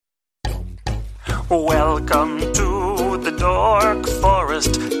Welcome to the Dork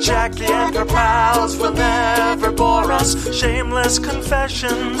Forest. Jackie and her pals will never bore us. Shameless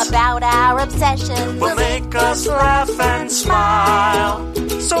confessions about our obsessions will make us laugh and smile.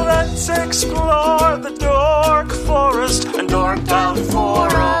 So let's explore the Dork Forest and dork out for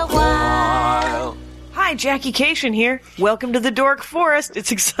a while. Hi, Jackie Cation here. Welcome to the Dork Forest.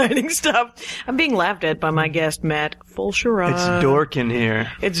 It's exciting stuff. I'm being laughed at by my guest, Matt Fulchiron. It's dork in here.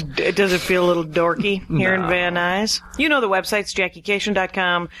 Does it feel a little dorky here in Van Nuys? You know the websites,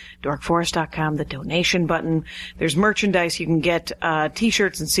 JackieCation.com, DorkForest.com, the donation button. There's merchandise. You can get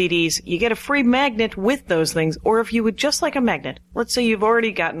T-shirts and CDs. You get a free magnet with those things. Or if you would just like a magnet, let's say you've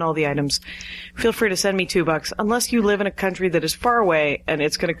already gotten all the items, feel free to send me $2. Unless you live in a country that is far away and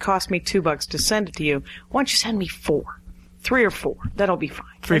it's going to cost me $2 to send it to you, why don't you send me 4? 3 or 4. That'll be fine.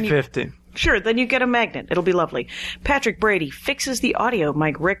 $3.50. Sure, then you get a magnet. It'll be lovely. Patrick Brady fixes the audio.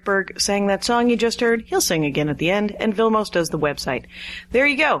 Mike Rickberg sang that song you just heard. He'll sing again at the end. And Vilmos does the website. There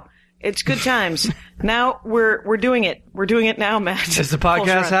you go. It's good times. Now we're doing it. We're doing it now, Matt. Is the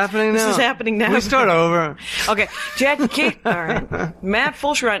podcast happening now? This is happening now. We start over. Okay. Jackie Kate. All right. Matt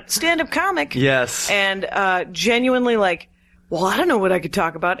Fulchiron, stand-up comic. Yes. And genuinely like, well, I don't know what I could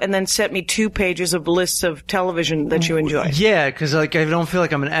talk about, and then sent me 2 pages of lists of television that you enjoy. Yeah, because like I don't feel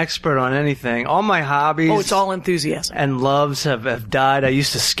like I'm an expert on anything. All my hobbies, it's all enthusiasm, and loves have died. I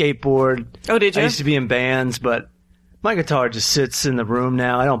used to skateboard. Oh, did you? I used to be in bands, but my guitar just sits in the room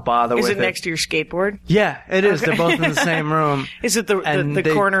now. I don't bother with it. Is it next to your skateboard? Yeah, it is. Okay. They're both in the same room. Is it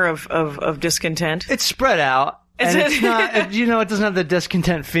the corner of discontent? It's spread out. Is and it? It's not, it doesn't have the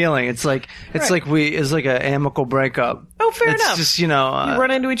discontent feeling. It's like like an amicable breakup. Oh, fair enough. It's just, you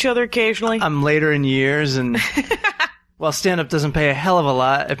run into each other occasionally. I'm later in years, and while stand-up doesn't pay a hell of a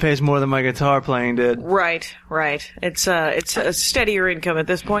lot, it pays more than my guitar playing did. Right. It's a steadier income at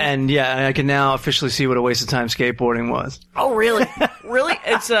this point. And yeah, I can now officially see what a waste of time skateboarding was. Oh, really? Really?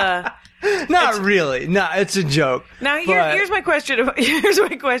 It's really. No, it's a joke. Now here's my question. Here's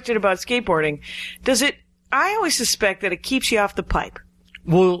my question about skateboarding. Does it? I always suspect that it keeps you off the pipe.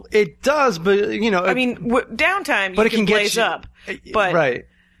 Well, it does, but I mean, downtime you can blaze up. But right.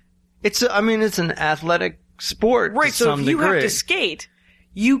 It's an athletic sport. Right. So if you have to skate,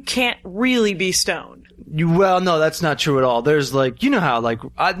 you can't really be stoned. Well, no, that's not true at all. There's how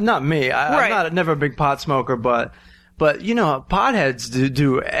not me. I'm never a big pot smoker, but potheads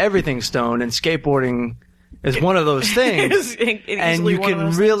do everything stoned, and skateboarding is one of those things. And you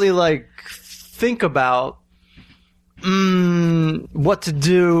can really think about what to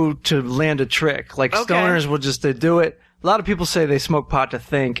do to land a trick. Like stoners will just do it. A lot of people say they smoke pot to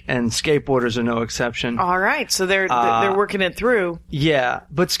think, and skateboarders are no exception. All right, so they're working it through. Yeah,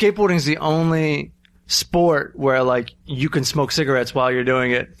 but skateboarding is the only sport where you can smoke cigarettes while you're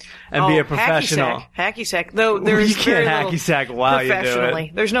doing it and be a professional. Hacky sack. Though there's you can't hacky sack while you do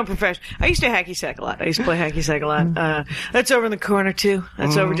it. There's no profession. I used to hacky sack a lot. I used to play hacky sack a lot. That's over in the corner too.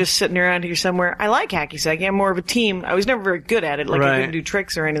 That's over just sitting around here somewhere. I like hacky sacking. I'm more of a team. I was never very good at it. I couldn't do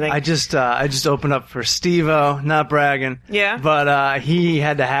tricks or anything. I just opened up for Steve-O, not bragging. Yeah. But he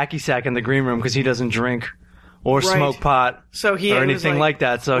had the hacky sack in the green room because he doesn't drink or smoke pot, or anything like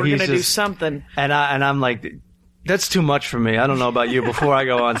that. So we're he's gonna do something. And I'm like, that's too much for me. I don't know about you. Before I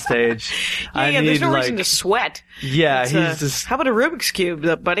go on stage, there's no reason to sweat. Yeah, he's just. How about a Rubik's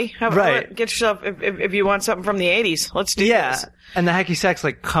cube, buddy? Get yourself if you want something from the '80s. Let's do this. Yeah, and the hacky sack's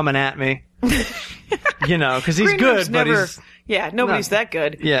coming at me. Because he's good, but he's nobody's that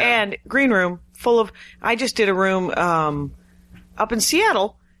good. Yeah, and green room full of. I just did a room up in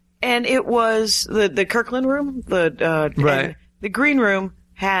Seattle. And it was the Kirkland room. The green room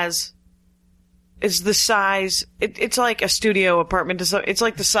is the size. It's like a studio apartment. It's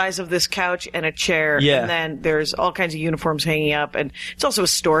like the size of this couch and a chair. Yeah. And then there's all kinds of uniforms hanging up, and it's also a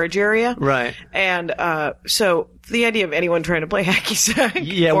storage area. Right. And so the idea of anyone trying to play hacky sack.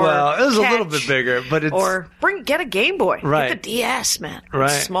 Yeah. Well, it was a little bit bigger, but it's get a Game Boy. Right. Get the DS, man. Right.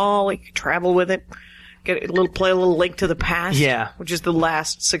 It's small. You can travel with it. Play a little Link to the Past. Yeah. Which is the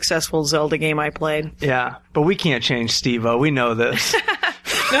last successful Zelda game I played. Yeah. But we can't change Steve-O. We know this.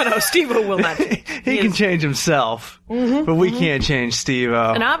 No, Steve-O will not. He can change himself. But we can't change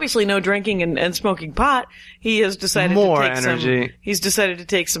Steve-O. And obviously no drinking and smoking pot. He has decided he's decided to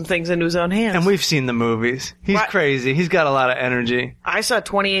take some things into his own hands. And we've seen the movies. He's crazy. He's got a lot of energy. I saw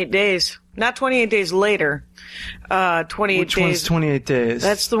 28 Days. Not 28 Days Later. 28 Which Days. one's 28 Days?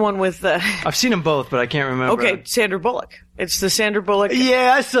 That's the one with... I've seen them both, but I can't remember. Okay, Sandra Bullock. It's the Sandra Bullock...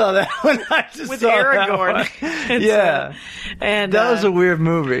 Yeah, I saw that one. With Aragorn. Yeah. And that was a weird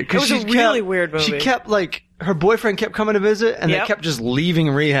movie. It was a really weird movie. She kept, her boyfriend kept coming to visit, and they kept just leaving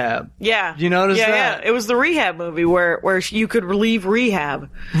rehab. Yeah. You notice that? Yeah. It was the rehab movie where you could leave rehab.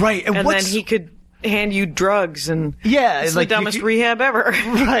 Right. And then he could hand you drugs, and it's like the dumbest rehab ever.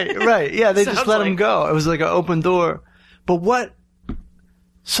 Right. Yeah, they just let him go. It was like an open door. But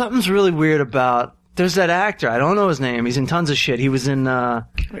something's really weird about, there's that actor, I don't know his name, he's in tons of shit. He was in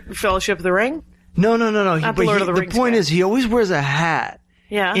Fellowship of the Ring? No. Not the Lord of the Rings. The point is, he always wears a hat.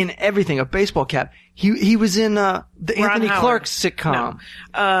 Yeah. In everything, a baseball cap. He was in the Anthony Clark sitcom.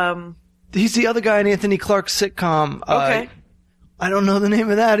 No. He's the other guy in Anthony Clark's sitcom. Okay. I don't know the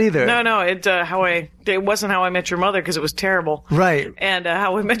name of that either. No, it wasn't How I Met Your Mother because it was terrible. Right. And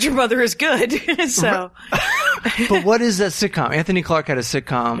How I Met Your Mother is good. So. But what is that sitcom? Anthony Clark had a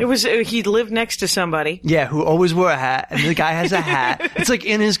sitcom. It was he lived next to somebody. Yeah, who always wore a hat, and the guy has a hat. It's like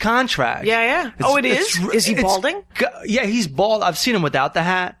in his contract. Yeah. It is? Is he balding? Yeah, he's bald. I've seen him without the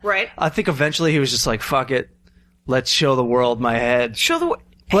hat. Right. I think eventually he was just like, fuck it. Let's show the world my head.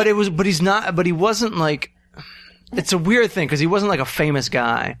 But he wasn't like, it's a weird thing because he wasn't like a famous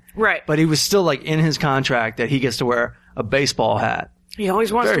guy. Right. But he was still like in his contract that he gets to wear a baseball hat. He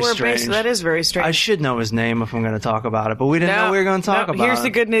always wants to wear strange. a baseball. That is very strange. I should know his name if I'm going to talk about it, but we didn't know we were going to talk about it. Here's the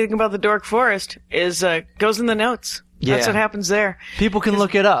good thing about the Dork Forest is goes in the notes. Yeah. That's what happens there. People can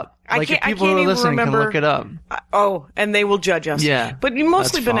look it up. People who are listening can look it up. And they will judge us. Yeah. But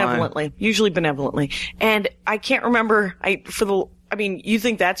mostly benevolently. Usually benevolently. And I can't remember, you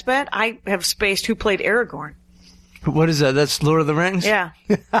think that's bad? I have spaced who played Aragorn. What is that? That's Lord of the Rings? Yeah.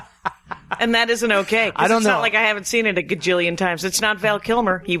 And that isn't okay. I don't know. It's not like I haven't seen it a gajillion times. It's not Val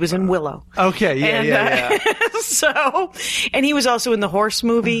Kilmer. He was in Willow. Okay, yeah. And he was also in the horse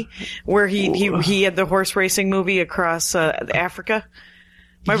movie where he had the horse racing movie across Africa.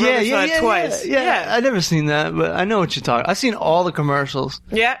 My brother saw it twice. Yeah, I've never seen that, but I know what you're talking. I've seen all the commercials.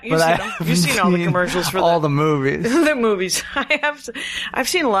 Yeah, you've seen all the commercials for all the movies. The movies. I've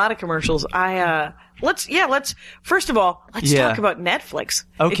seen a lot of commercials. Let's first of all, let's talk about Netflix.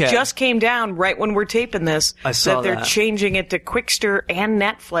 Okay. It just came down right when we're taping this. I saw that they're changing it to Quickster and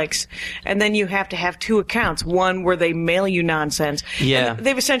Netflix, and then you have to have two accounts. One where they mail you nonsense. Yeah. And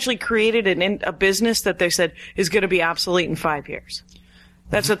they've essentially created a business that they said is going to be obsolete in 5 years.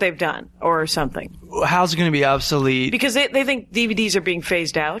 That's what they've done, or something. How's it going to be obsolete? Because they think DVDs are being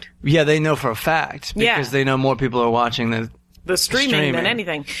phased out. Yeah, they know for a fact. Because they know more people are watching the streaming than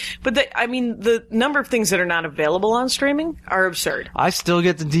anything. But the number of things that are not available on streaming are absurd. I still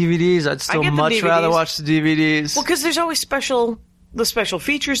get the DVDs. I'd still much rather watch the DVDs. Well, because there's always special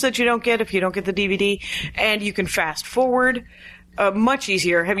features that you don't get if you don't get the DVD, and you can fast forward. Much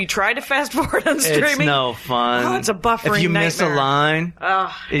easier. Have you tried to fast forward on streaming? It's no fun. Oh, it's a buffering If you nightmare. miss a line,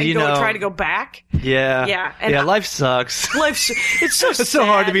 try to go back. Yeah. Yeah. And life sucks. It's so It's so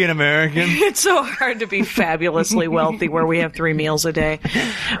hard to be an American. It's so hard to be fabulously wealthy where we have 3 meals a day.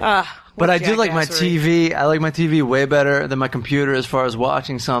 But I do like my TV. I like my TV way better than my computer as far as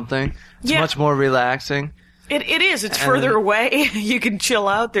watching something. It's much more relaxing. It is. It's further away. You can chill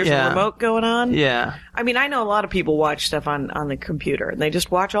out. There's a remote going on. Yeah. I know a lot of people watch stuff on the computer, and they just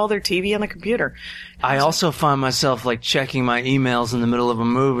watch all their TV on the computer. I also find myself like checking my emails in the middle of a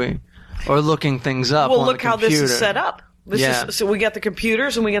movie or looking things up on the computer. Well, look how this is set up. So we got the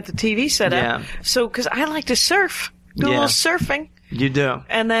computers and we got the TV set up. So, because I like to surf. Do a little surfing. You do.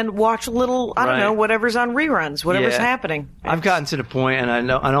 And then watch a little, I don't know, whatever's on reruns, whatever's happening. I've gotten to the point, and I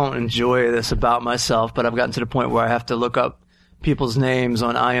know I don't enjoy this about myself, but I've gotten to the point where I have to look up people's names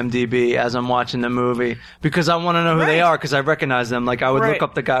on IMDb as I'm watching the movie because I want to know who they are because I recognize them. Like I would look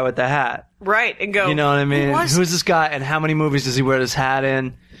up the guy with the hat. Right, and go, you know what I mean? Who's this guy and how many movies does he wear this hat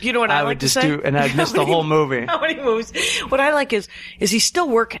in? You know what I like to say? And I'd miss the whole movie. How many movies? What I like is he still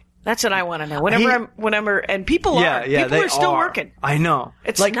working? That's what I want to know. And people are still working. I know.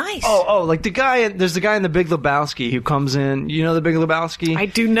 It's like, nice. Like there's the guy in The Big Lebowski who comes in. You know The Big Lebowski? I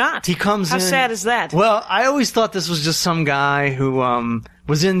do not. He comes in. How sad is that? Well, I always thought this was just some guy who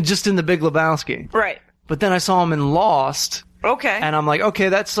was in The Big Lebowski. Right. But then I saw him in Lost. Okay. And I'm like, okay,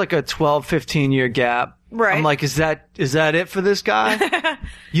 that's like a 12, 15 year gap. Right. I'm like, is that it for this guy?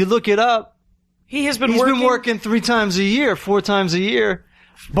 You look it up. He's been working 3 times a year, 4 times a year.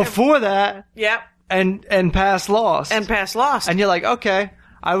 Before that, and past Lost, and you're like, okay.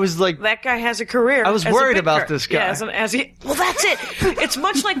 I was like, that guy has a career. I was worried about this guy. Yeah, well, that's it. It's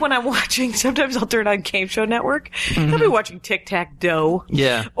much like when I'm watching. Sometimes I'll turn on Game Show Network. I'll be watching Tic Tac Doe,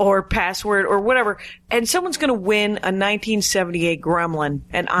 or Password, or whatever, and someone's going to win a 1978 Gremlin,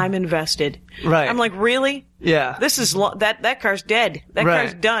 and I'm invested. Right. I'm like, really? Yeah. This is that car's dead. That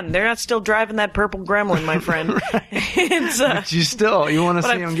car's done. They're not still driving that purple gremlin, my friend. It's, but you want to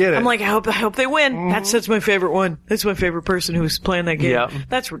see them get it. I'm like, I hope they win. Mm-hmm. That's my favorite one. That's my favorite person who's playing that game. Yeah.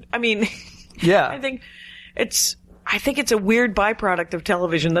 Yeah. I think it's a weird byproduct of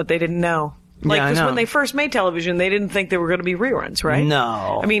television that they didn't know. Like, because when they first made television, they didn't think there were going to be reruns, right?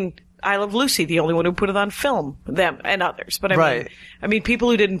 No. I mean, I Love Lucy, the only one who put it on film, them and others. But I mean,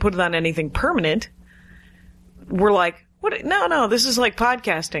 people who didn't put it on anything permanent were like, "What? No, this is like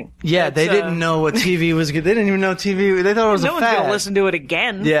podcasting." Yeah, they didn't know what TV was good. They didn't even know TV. They thought it was a fad. No one's going to listen to it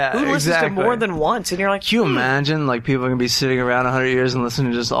again. Yeah, who listens to more than once? And you're like, can you imagine, like, people are going to be sitting around 100 years and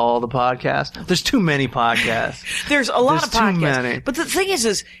listening to just all the podcasts? There's too many podcasts. There's a lot of podcasts. Too many. But the thing is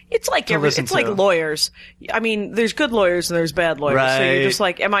it's like like lawyers. I mean, there's good lawyers and there's bad lawyers. Right. So you're just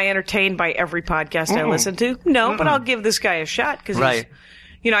like, am I entertained by every podcast I listen to? No, but I'll give this guy a shot because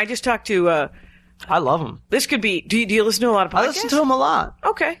he's, I just talked to. I love them. This could be. Do you listen to a lot of podcasts? I listen to them a lot.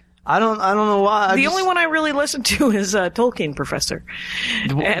 Okay. I don't know why. The only one I really listen to is Tolkien Professor.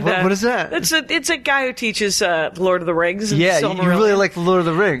 And, what is that? It's a guy who teaches Lord of the Rings. And you really like the Lord of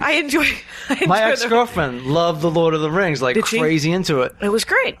the Rings. I enjoy my ex-girlfriend loved the Lord of the Rings, like crazy into it. It was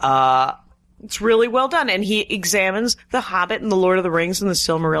great. It's really well done, and he examines The Hobbit and The Lord of the Rings and the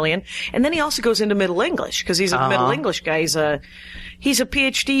Silmarillion, and then he also goes into Middle English because he's a Middle English guy. He's a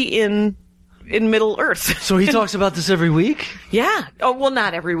PhD in Middle Earth. So he talks about this every week? Yeah. Oh, well,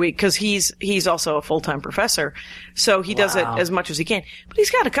 not every week, because he's also a full-time professor. So he does it as much as he can. But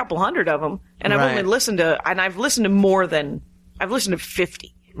he's got a couple hundred of them. And I've listened to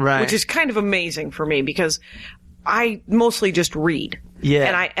 50. Right. Which is kind of amazing for me, because I mostly just read.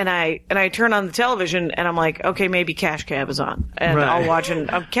 Yeah. And I turn on the television and I'm like, okay, maybe Cash Cab is on. And I'll watch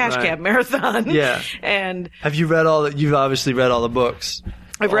a Cash Cab marathon. Yeah. And have you you've obviously read all the books.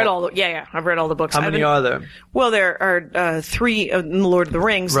 I've read all the books. How many are there? Well, there are 3 in The Lord of the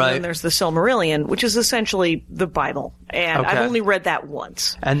Rings, and then there's the Silmarillion, which is essentially the Bible. And I've only read that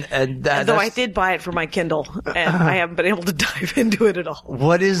once. And though I did buy it for my Kindle, and I haven't been able to dive into it at all.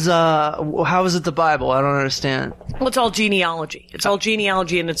 What is, how is it the Bible? I don't understand. Well, it's all genealogy. It's all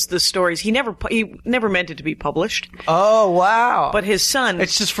genealogy, and it's the stories. He never meant it to be published. Oh, wow. But his son.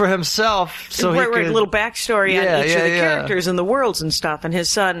 It's just for himself, so a little backstory on each of the characters and the worlds and stuff, and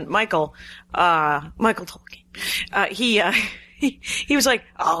his son, Michael Tolkien, he was like,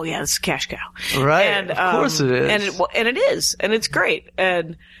 oh yeah, this is Cash Cow. Right. And, of course it is. And it is. And it's great.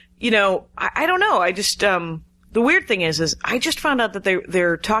 And, I don't know. I just, the weird thing is I just found out that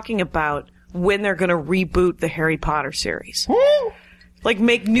they're talking about when they're going to reboot the Harry Potter series. Like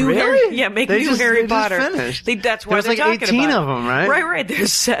make new Harry Potter. Finished. That's why they're talking about it. There's like 18 of them, right? Right.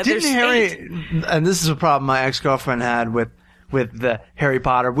 There's Harry, 8. And this is a problem my ex-girlfriend had with the Harry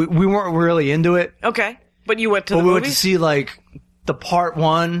Potter. We weren't really into it. Okay. But you went to the movies? We went to see like the part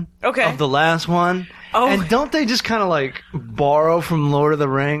 1 of the last one. Oh. And don't they just kind of like borrow from Lord of the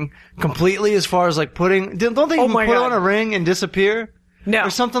Ring completely as far as like don't they even put on a ring and disappear? No. Or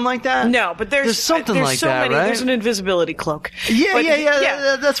something like that? No, but there's something like so that, many, right? There's an invisibility cloak.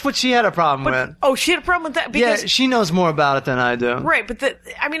 Yeah. That's what she had a problem with. Oh, she had a problem with that? Because, she knows more about it than I do. Right, but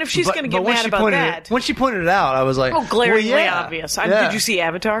if she's going to get mad about that. When she pointed it out, I was like, glaringly obvious. Did you see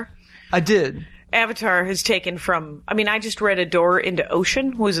Avatar? I did. Avatar has taken from, I just read A Door into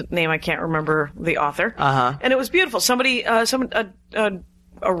Ocean, whose name I can't remember the author. And it was beautiful. Somebody,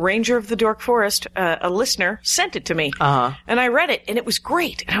 a ranger of the Dork Forest, a listener, sent it to me. And I read it, and it was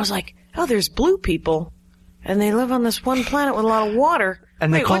great. And I was like, oh, there's blue people, and they live on this one planet with a lot of water.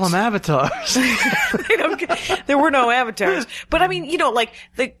 And they call them avatars. There were no avatars. But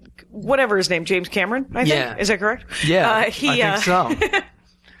whatever his name, James Cameron, I think. Yeah. Is that correct? Yeah, I think so.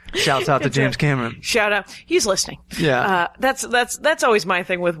 Shouts out to James Cameron. Shout out. He's listening. Yeah. That's always my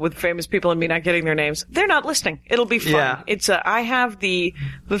thing with famous people and me not getting their names. They're not listening. It'll be fun. Yeah. It's I have the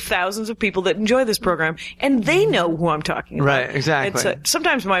thousands of people that enjoy this program, and they know who I'm talking about. Right, exactly.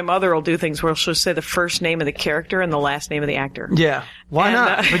 Sometimes my mother will do things where she'll say the first name of the character and the last name of the actor. Yeah. Why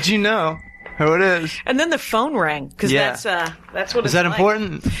not? But who it is. And then the phone rang, because that's what is that like.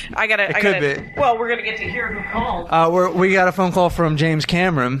 Important? It could be. Well, we're gonna get to hear who called. We got a phone call from James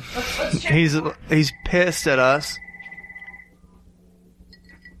Cameron. Let's check. He's pissed at us.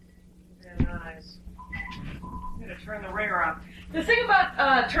 Nice. I'm gonna turn the ringer off. The thing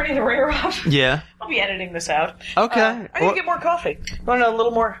about turning the ringer off. Yeah. I'll be editing this out. Okay. I need to get more coffee. Want a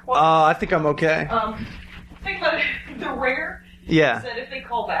little more? I think I'm okay. Think about it. The ringer. Yeah. Is that if they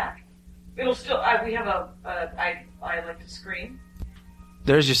call back, it'll still. We have I like to screen.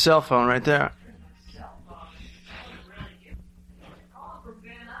 There's your cell phone right there. Cell phone. Really call from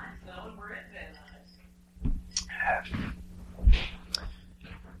Van Nuys, though, and we're at Van Nuys.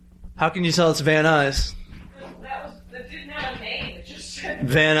 How can you tell it's Van Nuys? That didn't have a name. It just said...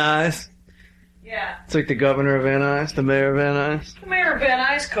 Van Nuys? Yeah. It's like the governor of Van Nuys, the mayor of Van Nuys. The mayor of Van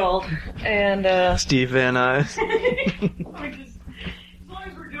Nuys called, and, Steve Van Nuys. as long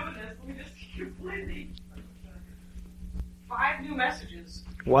as we're doing this, let me just completely... 5 new messages.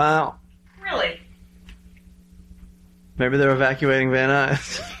 Wow. Really? Maybe they're evacuating Van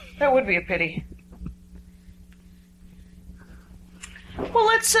Nuys. That would be a pity. Well,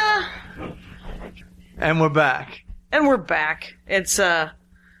 let's, And we're back. It's,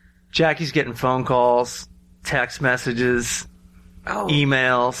 Jackie's getting phone calls, text messages, oh.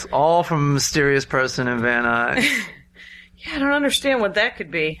 emails, all from a mysterious person in Van Nuys. Yeah, I don't understand what that could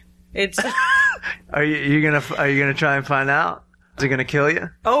be. It's... Are you gonna try and find out? Is it gonna kill you?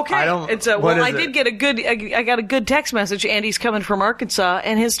 Okay. I don't. It's what well, is I it? did get I got a good text message. Andy's coming from Arkansas,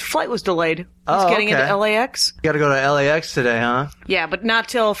 and his flight was delayed. He's getting okay. into LAX. You got to go to LAX today, huh? Yeah, but not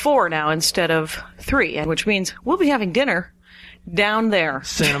till 4 now instead of 3, which means we'll be having dinner down there.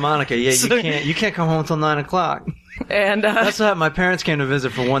 Santa Monica. Yeah, you can't come home until 9:00. And That's what happened. My parents came to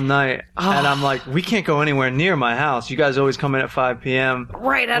visit for one night, and I'm like, we can't go anywhere near my house. You guys always come in at 5 p.m.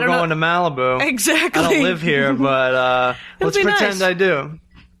 Right, We're going to Malibu. Exactly. I don't live here, but let's be pretend nice. I do.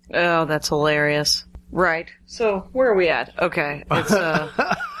 Oh, that's hilarious. Right. So where are we at? Okay. It's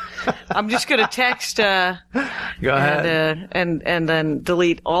I'm just gonna text Go ahead. and then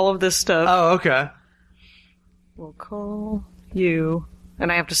delete all of this stuff. Oh, okay. We'll call you.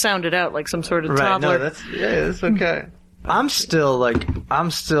 And I have to sound it out like some sort of Right. toddler. No, that's okay. I'm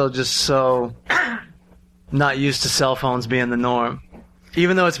still just so not used to cell phones being the norm.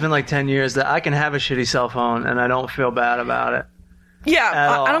 Even though it's been like 10 years, that I can have a shitty cell phone and I don't feel bad about it.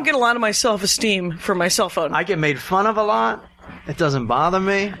 Yeah, I don't get a lot of my self-esteem from my cell phone. I get made fun of a lot. It doesn't bother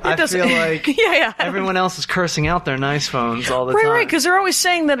me. I feel like yeah. everyone else is cursing out their nice phones all the Right, time. right, because they're always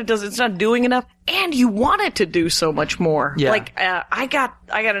saying that it's not doing enough, and you want it to do so much more. Yeah. Like, I got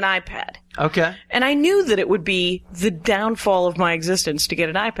an iPad. Okay. And I knew that it would be the downfall of my existence to get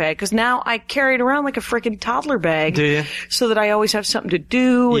an iPad, because now I carry it around like a freaking toddler bag. Do you? So that I always have something to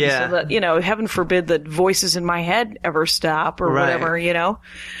do. Yeah. And so that, heaven forbid that voices in my head ever stop or Right. whatever,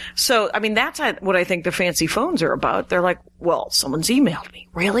 So, I mean, that's what I think the fancy phones are about. They're like, well, someone's emailed me.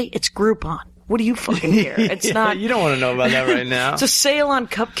 Really? It's Groupon. What do you fucking care? It's Yeah, not. You don't want to know about that right now. It's a sale on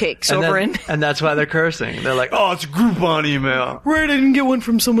cupcakes And that's why they're cursing. They're like, oh, it's a Groupon email. Right, I didn't get one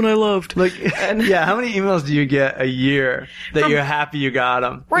from someone I loved. Like, yeah, how many emails do you get a year that you're happy you got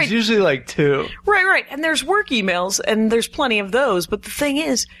them? Right. It's usually like 2. Right. And there's work emails, and there's plenty of those. But the thing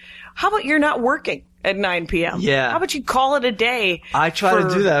is, how about you're not working at 9 p.m.? Yeah. How about you call it a day? I try to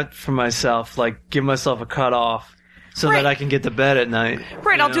do that for myself, like give myself a cutoff so Right. that I can get to bed at night.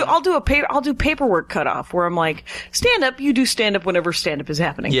 Right, you know? I'll do paperwork cutoff where I'm like, stand up, you do stand up whenever stand up is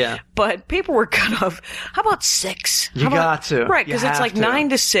happening. Yeah. But paperwork cutoff, how about 6? You got to. Right, You because it's have like to. 9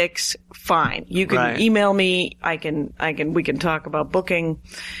 to 6, fine. You can Right. email me, we can talk about booking.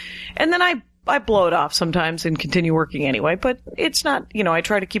 And then I blow it off sometimes and continue working anyway, but it's not, I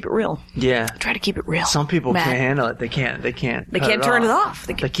try to keep it real. Yeah. Try to keep it real. Some people Matt. can't handle it. They can't turn it off.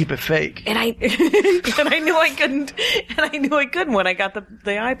 They keep it fake. And I knew I couldn't, when I got the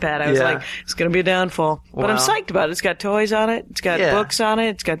iPad. I was Yeah. like, it's going to be a downfall. But I'm Wow. psyched about it. It's got toys on it. It's got Yeah. books on it.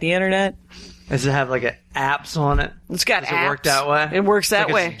 It's got the internet. Does it have like apps on it? It's got Does apps. it work that way? It works that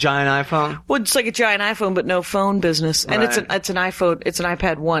It's like way. a giant iPhone? Well, it's like a giant iPhone, but no phone business. And Right. it's an iPhone. It's an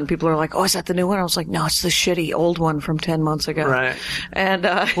iPad 1. People are like, oh, is that the new one? I was like, no, it's the shitty old one from 10 months ago. Right. And,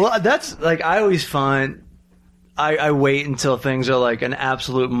 Well, that's like, I always find I wait until things are like an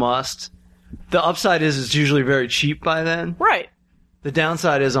absolute must. The upside is it's usually very cheap by then. right. The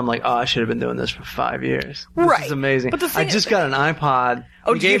downside is I'm like, oh, I should have been doing this for 5 years. This Right. is amazing. But the I thing just is- got an iPod.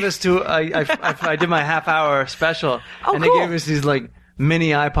 Oh, They did you- gave us to, I did my half-hour special, Oh, and cool. they gave us these like mini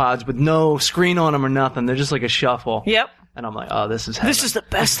iPods with no screen on them or nothing. They're just like a shuffle. Yep. And I'm like, oh, this is heaven. This is the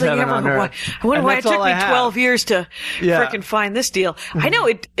best This is thing heaven ever. on earth. I wonder And why it that's took all me I have. 12 years to Yeah. frickin' find this deal. I know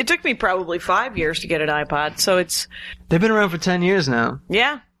it took me probably 5 years to get an iPod, so it's, They've been around for 10 years now.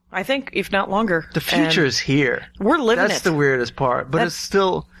 yeah, I think, if not longer. The future And is here. we're living That's it. the weirdest part. But That's- it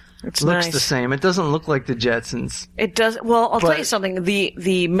still It's looks nice. the same. It doesn't look like the Jetsons. It does. Well, I'll tell But- you something.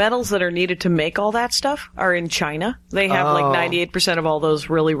 The metals that are needed to make all that stuff are in China. They have like Oh. 98% of all those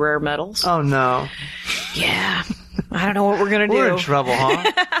really rare metals. Oh, no. Yeah. I don't know what we're going to do. We're in trouble,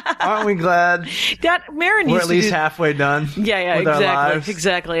 huh? Aren't we glad That Marin we're used at to least do, halfway done Yeah, with our exactly. lives?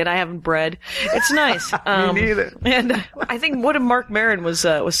 Exactly. And I haven't bred. It's nice. Me neither. And I think what Mark Maron was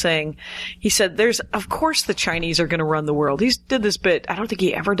saying, he said, of course the Chinese are going to run the world. He did this bit, I don't think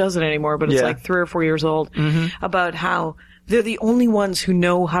he ever does it anymore, but it's Yeah. like 3 or 4 years old, about how they're the only ones who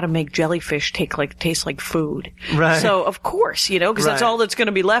know how to make jellyfish taste like food. Right. So, of course, because that's Right. all that's going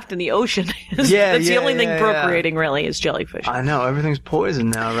to be left in the ocean. That's the only thing procreating, really, is jellyfish. I know, everything's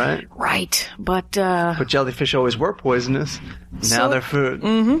poison now, right? Right. But jellyfish always were poisonous. Now they're food.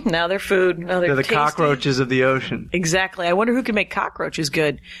 Mm-hmm. Now they're food. Now They're the tasty. cockroaches of the ocean. Exactly. I wonder who can make cockroaches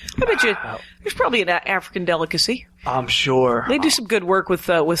good. I bet you there's probably an African delicacy. I'm sure. They do some good work with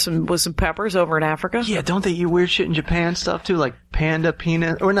some peppers over in Africa. Yeah, don't they eat weird shit in Japan stuff too, like panda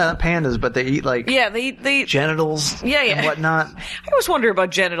penis, or not pandas, but they eat like they genitals, yeah, and whatnot. I always wonder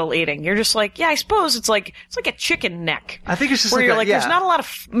about genital eating. You're just like, I suppose it's like a chicken neck. I think it's just where you're there's not a lot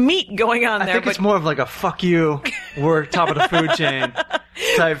of meat going on there. I think it's more of like a fuck you, we're top of the food chain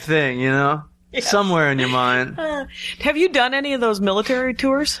type thing, Yes. Somewhere in your mind. Have you done any of those military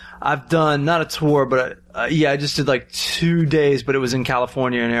tours? I've done, not a tour, but I just did like 2 days, but it was in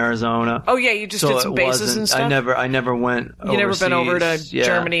California and Arizona. Oh yeah, you just did some bases and stuff? I never went overseas. You never been over to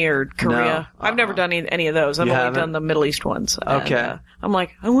Germany or Korea? No. I've never done any of those. I've only done the Middle East ones. Okay. And, I'm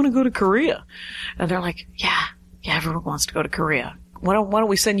like, I want to go to Korea. And they're like, yeah, everyone wants to go to Korea. Why don't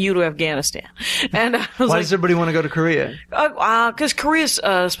we send you to Afghanistan? And I was Why does everybody want to go to Korea? Because Korea's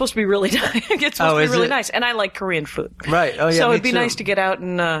supposed to be really nice. It's supposed to be really nice, and I like Korean food. Right. Oh yeah. So me it'd be too. nice to get out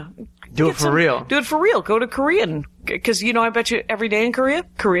and do it for real. Do it for real. Go to Korean, because I bet you every day in Korea,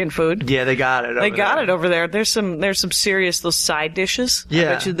 Korean food. Yeah, they got it. They got it over there. There's some serious those side dishes. Yeah. I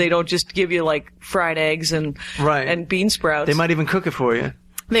bet you they don't just give you like fried eggs and bean sprouts. They might even cook it for you.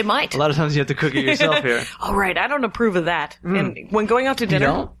 They might. A lot of times you have to cook it yourself here. Oh, right. I don't approve of that. And when going out to dinner,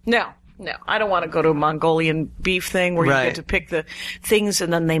 You don't? No. I don't want to go to a Mongolian beef thing where you get to pick the things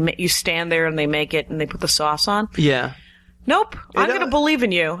and then you stand there and they make it and they put the sauce on. Yeah. Nope. I'm going to believe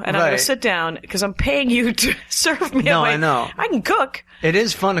in you and I'm going to sit down because I'm paying you to serve me. No, I know. I can cook. It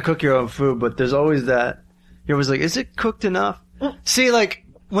is fun to cook your own food, but there's always that. You're always like, is it cooked enough? See, like,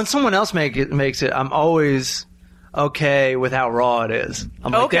 when someone else makes it, I'm always okay with how raw it is.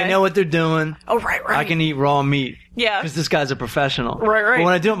 I'm like, they know what they're doing. Oh, right. I can eat raw meat. Yeah. Because this guy's a professional. Right. But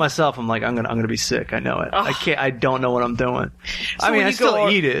when I do it myself, I'm like, I'm gonna be sick. I know it. I don't know what I'm doing. So I still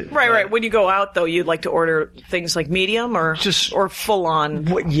eat it. Right. When you go out, though, you'd like to order things like medium or full on.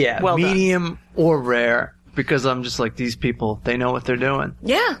 Well medium done. or rare. Because I'm just like, these people, they know what they're doing.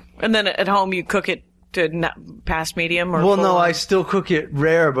 Yeah. And then at home, you cook it to past medium or Well, full no, on. I still cook it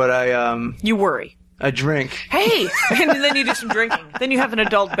rare, but You worry. I drink. Hey, and then you do some drinking. Then you have an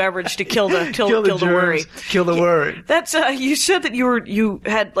adult beverage to kill the germs, worry. Kill the worry. That's you said that you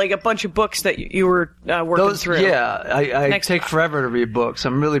had like a bunch of books that you were working through. Yeah, I take forever to read books.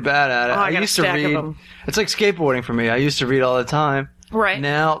 I'm really bad at it. I got used a to stack read. of them. It's like skateboarding for me. I used to read all the time. Right.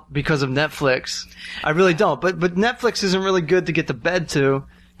 Now, because of Netflix, I really don't. But Netflix isn't really good to get to bed to.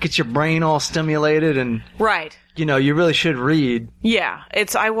 Get your brain all stimulated and right. You really should read. Yeah,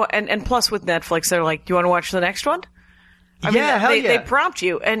 and plus with Netflix, they're like, "Do you want to watch the next one?" They prompt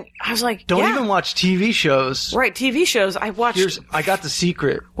you, and I was like, "Don't even watch TV shows." Right, TV shows. I watched. I got the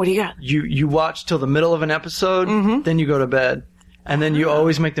secret. What do you got? You watch till the middle of an episode, then you go to bed, and then you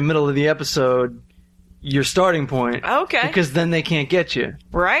always make the middle of the episode your starting point. Okay. Because then they can't get you.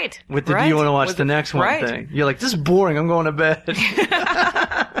 Right. With the do you want to watch the next one thing. You're like, this is boring. I'm going to bed.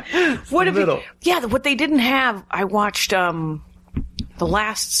 What they didn't have, I watched, the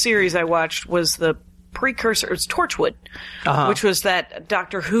last series I watched was the precursor, it was Torchwood, which was that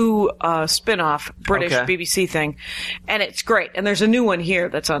Doctor Who spin-off British BBC thing. And it's great. And there's a new one here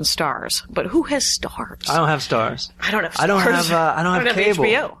that's on Stars. But who has Stars? I don't have Stars. I don't have Stars. I don't have cable.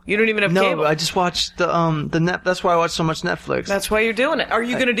 HBO. You don't even have cable. No, I just watched the net. That's why I watch so much Netflix. That's why you're doing it. Are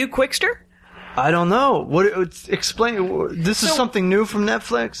you going to do Quickster? I don't know. Explain. This is something new from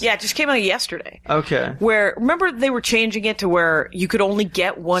Netflix? Yeah, it just came out yesterday. Okay. Remember they were changing it to where you could only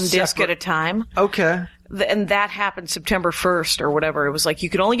get one disc at a time? Okay. And that happened September 1st or whatever. It was like you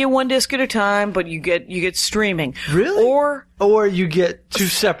could only get one disc at a time, but you get streaming. Really? Or you get two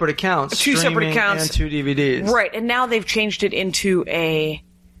separate accounts. Two separate accounts. And two DVDs. Right. And now they've changed it into a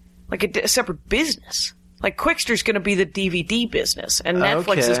separate business. Like Quickster's going to be the DVD business, and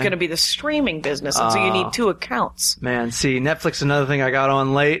Netflix is going to be the streaming business, and so you need two accounts. Man, see, Netflix is another thing I got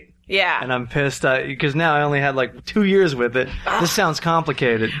on late. Yeah. And I'm pissed because now I only had like 2 years with it. This sounds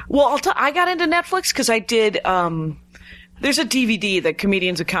complicated. Well, I got into Netflix because I did. There's a DVD, the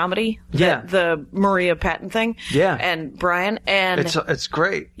Comedians of Comedy. Yeah. The Maria Patton thing. Yeah. And Brian and it's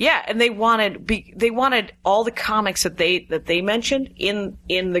great. Yeah, and they wanted all the comics that they mentioned in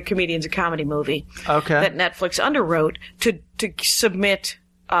the Comedians of Comedy movie. Okay. That Netflix underwrote to submit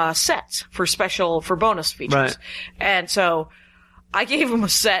sets for bonus features. Right. And so I gave them a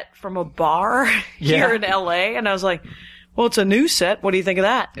set from a bar here in LA, and I was like, Well, it's a news set. What do you think of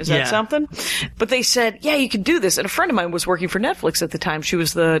that? Is that Yeah. something? But they said, yeah, you can do this. And a friend of mine was working for Netflix at the time. She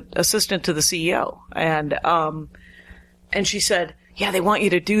was the assistant to the CEO. And she said, yeah, they want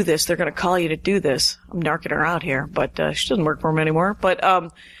you to do this. They're going to call you to do this. I'm narking her out here, but she doesn't work for them anymore.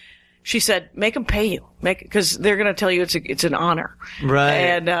 But she said, make them pay you. Because they're going to tell you it's an honor. Right.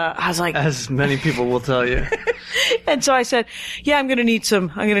 And I was like... As many people will tell you. And so I said, yeah, I'm going to need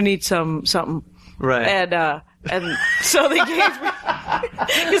something. Right. And so they gave me,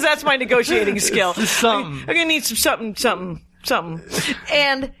 because that's my negotiating skill. Something. I'm going to need something.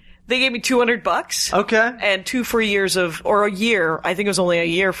 And they gave me $200. Okay. And 2 free years or a year. I think it was only a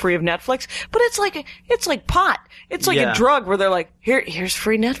year free of Netflix. But it's like pot. It's like a drug where they're like, here's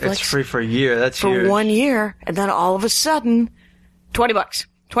free Netflix. It's free for a year. That's for huge. 1 year. And then all of a sudden, $20. $20.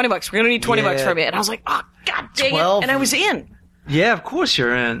 We're going to need $20 from you. And I was like, oh, God dang 12. it. And I was in. Yeah, of course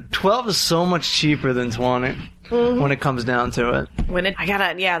you're in. 12 is so much cheaper than 20 when it comes down to it.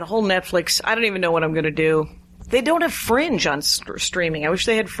 The whole Netflix, I don't even know what I'm going to do. They don't have Fringe on streaming. I wish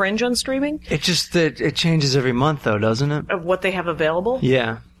they had Fringe on streaming. It just, it changes every month though, doesn't it? Of what they have available?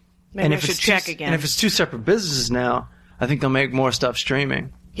 Yeah. Maybe I should check again. And if it's 2 separate businesses now, I think they'll make more stuff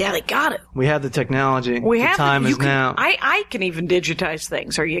streaming. Yeah, they got it. We have the technology. The time is now. I can even digitize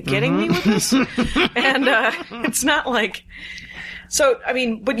things. Are you kidding me with this? And it's not like... So, I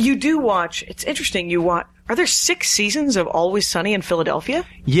mean, but you do watch... It's interesting, Are there 6 seasons of Always Sunny in Philadelphia?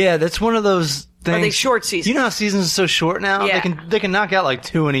 Yeah, that's one of those things... Are they short seasons? You know how seasons are so short now? Yeah. They can knock out like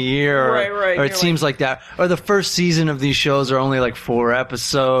 2 in a year. Right. Or it seems like that. Or the first season of these shows are only like 4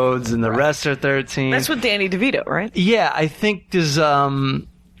 episodes and the rest are 13. That's with Danny DeVito, right? Yeah, I think there's...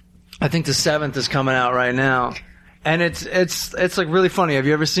 I think the 7th is coming out right now. And it's like really funny. Have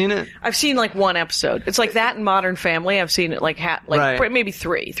you ever seen it? I've seen like 1 episode. It's like that and Modern Family. I've seen it maybe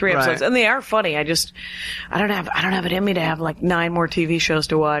three episodes, and they are funny. I don't have it in me to have like 9 more TV shows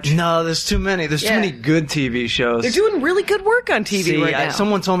to watch. No, there's too many. There's too many good TV shows. They're doing really good work on TV right now.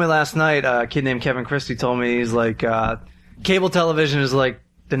 Someone told me last night. A kid named Kevin Christie told me he's like cable television is like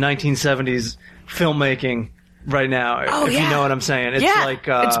the 1970s filmmaking. Right now, if you know what I'm saying. It's like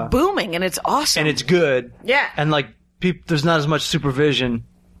it's booming and it's awesome. And it's good. Yeah. And like there's not as much supervision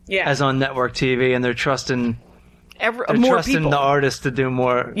as on network TV, and they're trusting the artists to do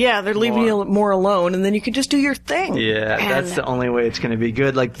more. Yeah, they're leaving you more alone, and then you can just do your thing. Yeah, that's the only way it's going to be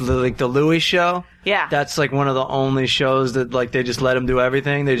good. Like the Louis show. Yeah. That's like one of the only shows that like they just let him do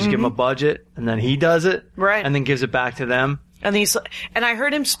everything. They just give him a budget, and then he does it. Right. And then gives it back to them. And I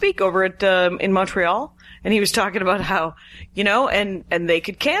heard him speak over at in Montreal, and he was talking about how, and they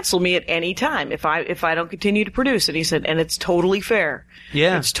could cancel me at any time if I don't continue to produce it. He said, and it's totally fair.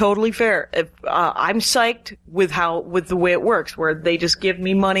 Yeah, it's totally fair. I'm psyched with the way it works, where they just give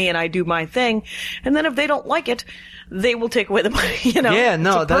me money and I do my thing, and then if they don't like it, they will take away the money. Yeah,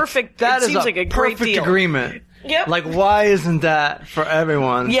 no, that seems like a great perfect deal. agreement. Yep. Like, why isn't that for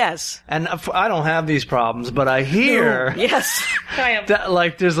everyone? Yes. And I don't have these problems, but I hear... No. Yes, I am. That,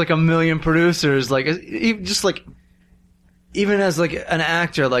 like, there's like a million producers, like, just like... Even as like an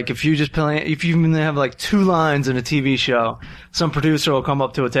actor, like if you even have like 2 lines in a TV show, some producer will come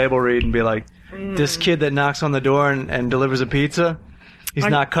up to a table read and be like, this kid that knocks on the door and delivers a pizza... He's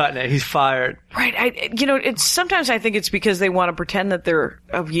not cutting it. He's fired. Right. Sometimes I think it's because they want to pretend that they're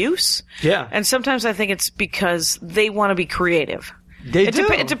of use. Yeah. And sometimes I think it's because they want to be creative. They do.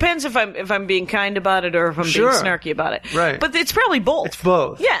 It depends if I'm being kind about it or if I'm being snarky about it. Right. But it's probably both. It's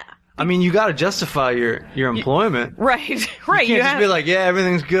both. Yeah. I mean, you got to justify your employment. Right. You can't just be like, yeah,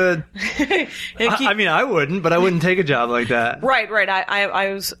 everything's good. I mean, I wouldn't, but I wouldn't take a job like that. Right.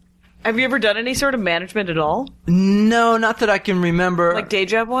 I was... Have you ever done any sort of management at all? No, not that I can remember. Like day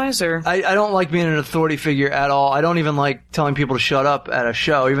job wise, or? I don't like being an authority figure at all. I don't even like telling people to shut up at a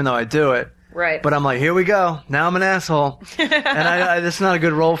show, even though I do it. Right. But I'm like, here we go. Now I'm an asshole. And that's not a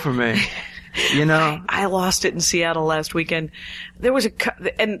good role for me. I lost it in Seattle last weekend. There was a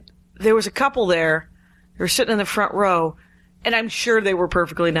couple there. They were sitting in the front row, and I'm sure they were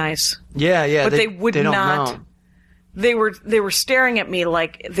perfectly nice. Yeah. But they would don't not. know. They were staring at me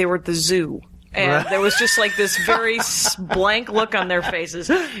like they were at the zoo. And there was just like this very blank look on their faces.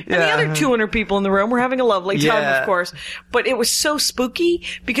 And the other 200 people in the room were having a lovely time, of course. But it was so spooky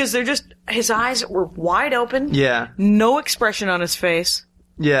because his eyes were wide open. Yeah. No expression on his face.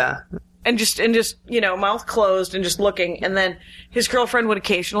 Yeah. And just mouth closed and just looking. And then his girlfriend would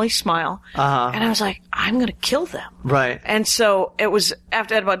occasionally smile. Uh-huh. And I was like, I'm going to kill them. Right. And so it was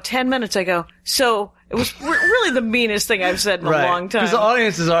after about 10 minutes, I go, so It was really the meanest thing I've said in a long time. Because the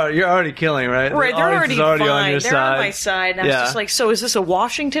audience you're already killing, right? Right, they're already fine. On your they're side. On my side. And I was just like, so is this a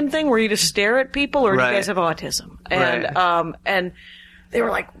Washington thing where you just stare at people, or do you guys have autism? And and they were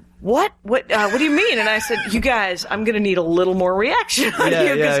like, what do you mean? And I said, you guys, I'm going to need a little more reaction on you.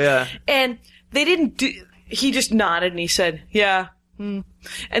 Yeah. And they didn't he just nodded and he said, yeah. And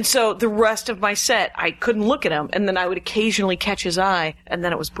so the rest of my set, I couldn't look at him, and then I would occasionally catch his eye, and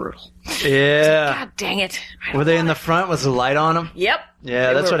then it was brutal. Yeah. Like, God dang it. Were they in the front? Was the light on them? Yep.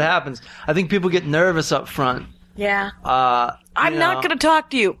 Yeah, that's what happens. I think people get nervous up front. Yeah. I'm not going to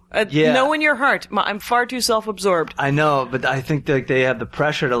talk to you. Know in your heart, I'm far too self-absorbed. I know, but I think they have the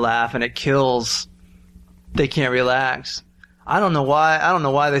pressure to laugh, and it kills. They can't relax. I don't know why. I don't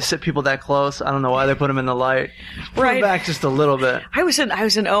know why they sit people that close. I don't know why they put them in the light. Pull them back just a little bit. I was in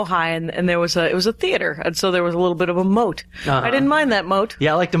Ojai, and there was it was a theater, and so there was a little bit of a moat. I didn't mind that moat.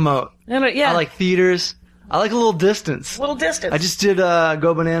 Yeah, I like the moat. I like theaters. I like a little distance. I just did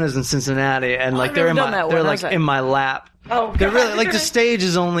Go Bananas in Cincinnati, and they're in my lap. Oh, God. They're really the stage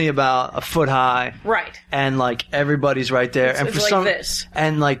is only about a foot high. Right. And everybody's right there, and it's like this.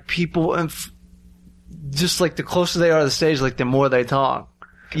 And people just the closer they are to the stage, the more they talk.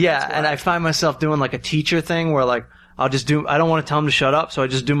 Yeah, and I find myself doing a teacher thing where I don't want to tell them to shut up, so I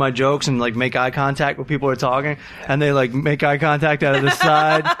just do my jokes and make eye contact when people are talking, and they make eye contact out of the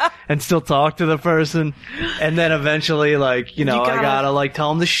side and still talk to the person, and then eventually I gotta tell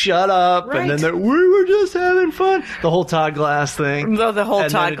them to shut up, and then we were just having fun. The whole Todd Glass thing. The whole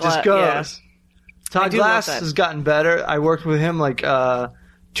and Todd then Glass. It just goes. Yeah. Todd Glass has gotten better. I worked with him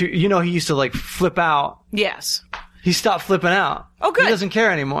he used to flip out. Yes. He stopped flipping out. Oh, good. He doesn't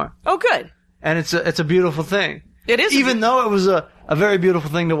care anymore. Oh, good. And it's a beautiful thing. It is. Even though it was a very beautiful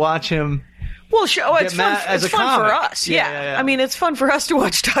thing to watch him. Well, it's fun. It's fun for us. Yeah. I mean, it's fun for us to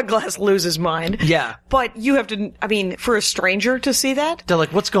watch Todd Glass lose his mind. Yeah. But you have to, for a stranger to see that. They're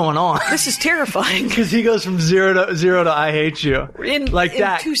like, what's going on? This is terrifying. Because he goes from zero to I hate you. In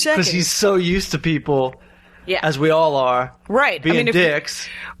that. 2 seconds. Because he's so used to people. Yeah. As we all are. Right. Being dicks.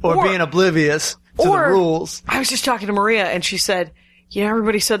 Or being oblivious to the rules. I was just talking to Maria, and she said,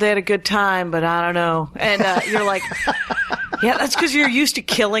 everybody said they had a good time, but I don't know. And you're like, yeah, that's because you're used to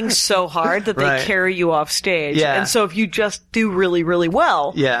killing so hard that they carry you off stage. Yeah. And so if you just do really, really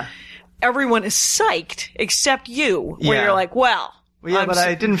well, everyone is psyched except you, where you're like, well. Yeah, but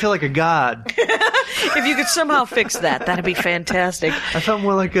I didn't feel like a god. If you could somehow fix that'd be fantastic. I felt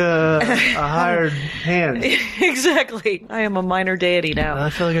more like a hired hand. Exactly. I am a minor deity now. I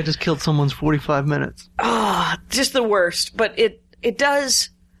feel like I just killed someone's 45 minutes. Oh, just the worst. But it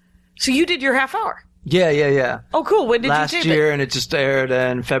does. So you did your half hour. Yeah. Oh, cool. When did you tape it? Last year, and it just aired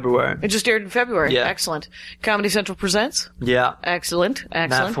in February. It just aired in February. Yeah. Excellent. Comedy Central presents? Yeah. Excellent.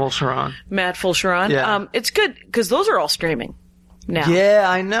 Matt Fulchiron. Yeah. It's good, because those are all streaming now. Yeah,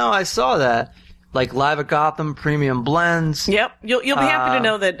 I know. I saw that. Live at Gotham, premium blends. Yep. You'll be happy to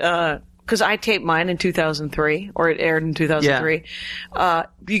know that, because I taped mine in 2003, or it aired in 2003. Yeah.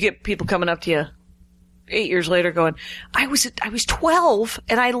 You get people coming up to you 8 years later going, I was 12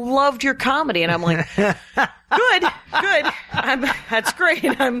 and I loved your comedy. And I'm like, good. That's great.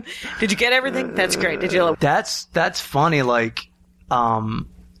 Did you get everything? That's great. Did you love That's funny.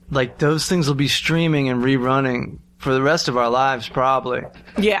 Those things will be streaming and rerunning for the rest of our lives, probably.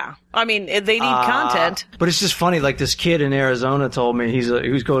 Yeah. I mean, they need content. But it's just funny. This kid in Arizona told me he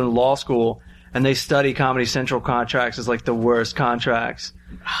was going to law school, and they study Comedy Central contracts as the worst contracts.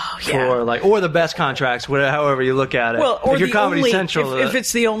 Oh, yeah. Or the best contracts, however you look at it. Well, or if you're the Comedy only, Central, if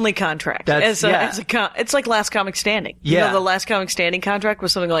it's the only contract. It's like Last Comic Standing. Yeah. The Last Comic Standing contract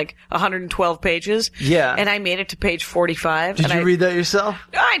was something like 112 pages. Yeah. And I made it to page 45. Did you read that yourself?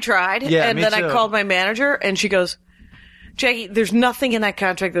 I tried. Yeah, and me then too. I called my manager, and she goes, Jackie, there's nothing in that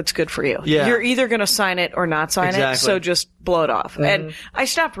contract that's good for you. Yeah. You're either going to sign it or not sign it, so just blow it off. Mm-hmm. And I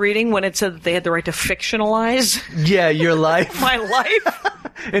stopped reading when it said that they had the right to fictionalize your life. My life.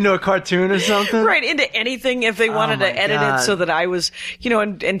 Into a cartoon or something? Right, into anything. If they wanted to edit it so that I was,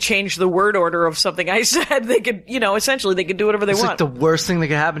 and change the word order of something I said, they could, essentially they could do whatever they want. The worst thing that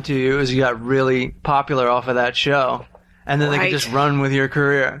could happen to you is you got really popular off of that show. And then they could just run with your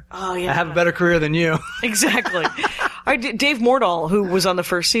career. Oh, yeah. I have a better career than you. Exactly. Dave Mordahl, who was on the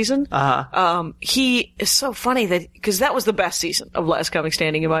first season, he is so funny because that was the best season of Last Comic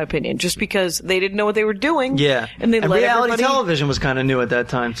Standing, in my opinion, just because they didn't know what they were doing. Yeah. And reality television was kind of new at that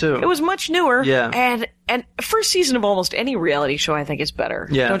time, too. It was much newer. Yeah. And first season of almost any reality show, I think, is better.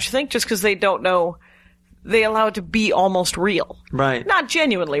 Yeah. Don't you think? Just because they don't know. They allow it to be almost real. Right. Not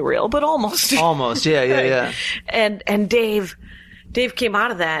genuinely real, but almost. Almost, yeah. And Dave came out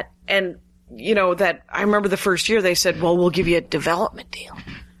of that, and that I remember the first year they said, well, we'll give you a development deal.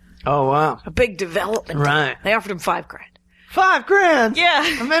 Oh, wow. A big development Right. deal. They offered him $5,000. $5,000? Yeah.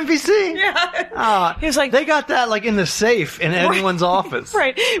 From NBC? Yeah. He was like, they got that like in the safe in anyone's office.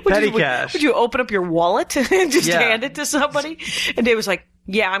 Right. Petty cash. Would you open up your wallet and just Yeah. hand it to somebody? And Dave was like,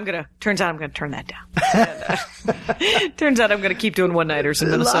 yeah, turns out I'm going to turn that down. And, turns out I'm going to keep doing one-nighters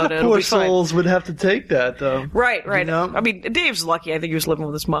in Minnesota. A lot of It'll poor be fine. souls would have to take that, though. Right. You know? I mean, Dave's lucky. I think he was living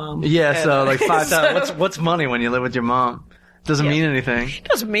with his mom. Yeah, And, so like $5,000. What's money when you live with your mom? Doesn't mean anything.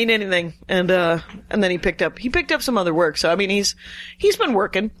 Doesn't mean anything. And then he picked up some other work. So I mean, he's been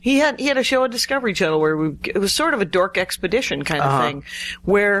working. He had a show on Discovery Channel where it was sort of a dork expedition kind of thing,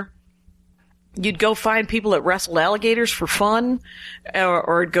 where you'd go find people that wrestled alligators for fun,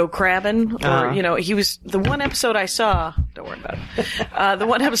 or go crabbing, or he was the one episode I saw. Don't worry about it. The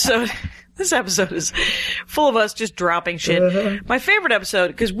one episode. This episode is full of us just dropping shit. My favorite episode,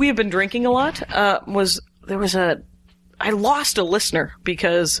 because we have been drinking a lot, I lost a listener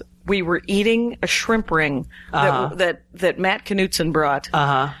because we were eating a shrimp ring that Matt Knutson brought.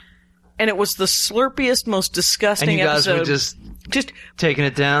 And it was the slurpiest, most disgusting and you guys episode. were just taking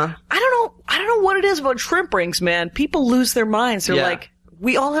it down? I don't know what it is about shrimp rings, man. People lose their minds. They're like,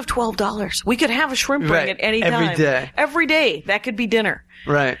 we all have $12. We could have a shrimp ring at any time. Every day. Every day. That could be dinner.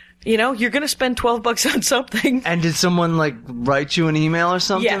 Right. You're going to spend $12 on something. And did someone write you an email or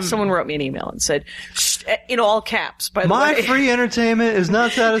something? Yeah, someone wrote me an email and said, in all caps, by the way. My free entertainment is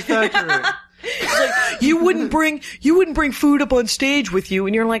not satisfactory. It's like, you wouldn't bring food up on stage with you,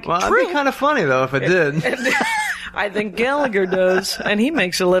 and you're like, well, true. It'd be kind of funny though if it did. I think Gallagher does, and he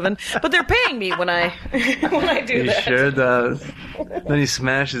makes a living. But they're paying me when I do that. He sure does. Then he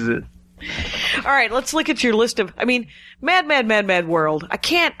smashes it. All right, let's look at your list of. I mean, Mad World.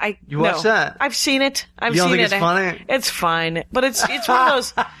 You watched that? I've seen it. You don't think it's funny? It's fine, but it's one of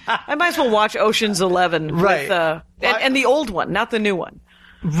those. I might as well watch Ocean's 11, right? With, and the old one, not the new one.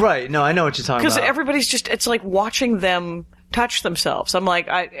 Right. No, I know what you're talking about. Because everybody's it's like watching them touch themselves. I'm like,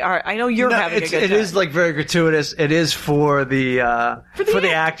 I know you're having a good time. It is very gratuitous. It is for the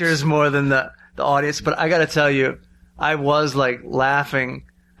actors more than the audience. But I got to tell you, I was laughing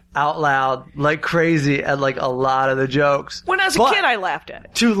out loud like crazy at a lot of the jokes. When I was a kid, I laughed at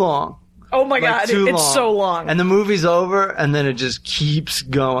it. Too long. Oh my God, it's so long. And the movie's over, and then it just keeps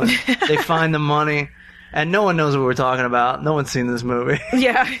going. They find the money, and no one knows what we're talking about. No one's seen this movie.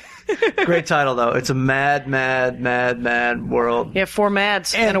 Yeah. Great title, though. It's a mad world. Yeah, 4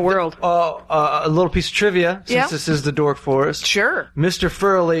 mads in a world. A little piece of trivia, since this is the Dork Forest. Sure. Mr.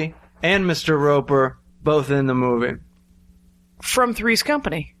 Furley and Mr. Roper, both in the movie. From Three's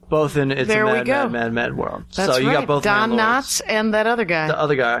Company. Both in It's there a Mad World. That's so you right. got both Don landlords. Knotts and that other guy. The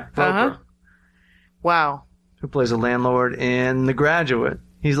other guy, Roper. Wow. Who plays a landlord in The Graduate.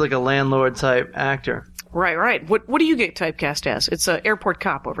 He's like a landlord-type actor. Right. What do you get typecast as? It's an airport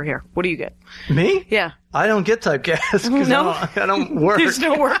cop over here. What do you get? Me? Yeah. I don't get typecast because No? I don't work. There's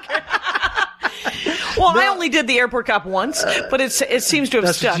no work. Well, I only did the airport cop once, but it seems to have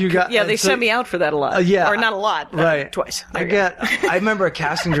That's stuck. what you got. Yeah, they sent me out for that a lot. Yeah. Or not a lot. Right. Twice. I remember a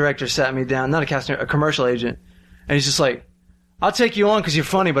casting director sat me down, not a commercial agent, and he's just like, I'll take you on because you're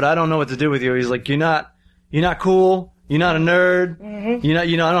funny, but I don't know what to do with you. He's like, you're not cool. You're not a nerd. Mm-hmm.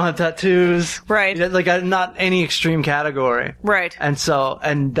 I don't have tattoos. Right. I'm not any extreme category. Right.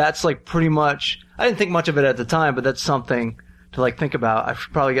 And that's pretty much, I didn't think much of it at the time, but that's something to think about. I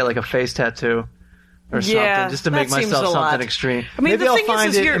should probably get a face tattoo or something just to make myself something extreme. I mean, maybe I'll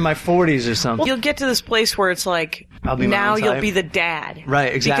find it in my 40s or something. Well, you'll get to this place where it's like, now you'll be the dad.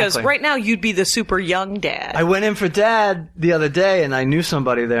 Right, exactly. Because right now you'd be the super young dad. I went in for dad the other day, and I knew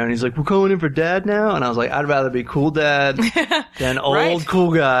somebody there, and he's like, we're going in for dad now? And I was like, I'd rather be cool dad than old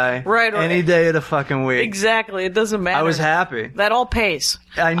cool guy. Right. Any day of the fucking week. Exactly. It doesn't matter. I was happy. That all pays.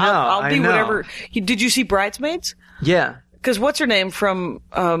 I know. I'll be I know. whatever. Did you see Bridesmaids? Yeah. Because what's her name from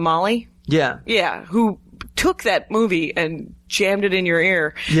Molly? Yeah. Yeah, who took that movie and jammed it in your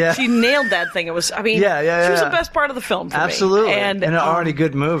ear. Yeah. She nailed that thing. It was, she was the best part of the film for me. Absolutely. And an already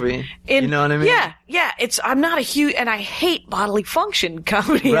good movie. You know what I mean? Yeah. I'm not a huge, and I hate bodily function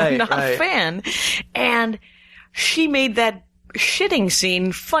comedy. Right, I'm not a fan. And she made that shitting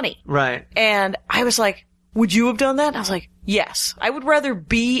scene funny. Right. And I was like, would you have done that? And I was like, yes. I would rather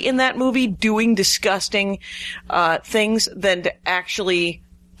be in that movie doing disgusting things than to actually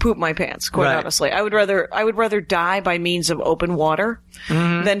poop my pants, quite honestly. I would rather die by means of open water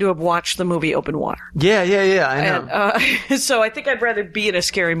than to have watched the movie Open Water. Yeah, I know. And, so I think I'd rather be in a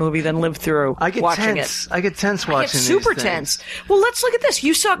scary movie than live through watching it. I get tense watching these super things. tense. Well, let's look at this.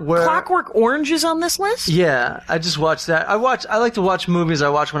 You saw Clockwork Orange is on this list? Yeah, I just watched that. I like to watch movies I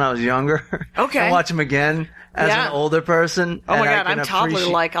watched when I was younger. Okay. And watch them again as an older person. Oh my God, I'm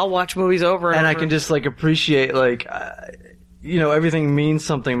toddler-like. I'll watch movies over and over. I can just appreciate everything means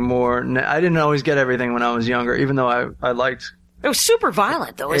something more. I didn't always get everything when I was younger, even though I liked. It was super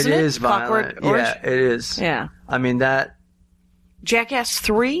violent, though, isn't it? It is violent. Yeah, it is. Yeah. I mean that. Jackass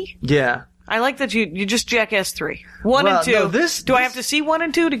 3? Yeah. I like that you just Jackass 3. 1 and 2. No, Do I have to see 1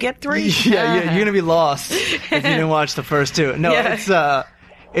 and 2 to get 3? Yeah, you're gonna be lost if you didn't watch the first 2. No,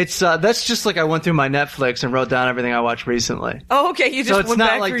 it's that's just I went through my Netflix and wrote down everything I watched recently. Oh, okay. You just went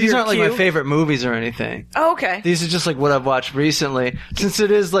back through these your aren't queue? my favorite movies or anything. Oh, okay. These are just what I've watched recently. Since it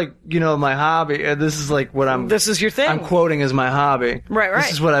is my hobby. This is what I'm. This is your thing. I'm quoting as my hobby. Right.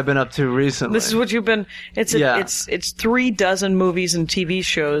 This is what I've been up to recently. This is what you've been. It's 36 movies and TV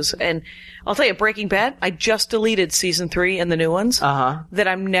shows, and I'll tell you, Breaking Bad. I just deleted season 3 and the new ones that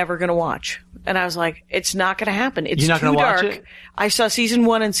I'm never going to watch. And I was like, it's not going to happen. It's You're not too gonna dark. watch it? I saw season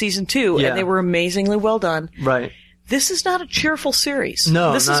 1 and season 2, and they were amazingly well done. Right. This is not a cheerful series.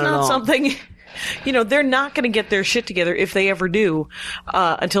 No, this not is at not all. something. They're not going to get their shit together if they ever do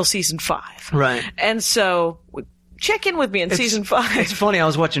until season 5. Right. And so check in with me in season 5. It's funny. I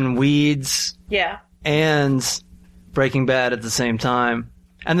was watching Weeds. Yeah. And Breaking Bad at the same time.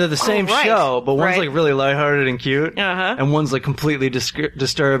 And they're the same right. show, but one's Right. really lighthearted and cute, and one's completely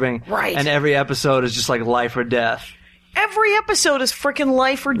disturbing. Right. And every episode is just life or death. Every episode is freaking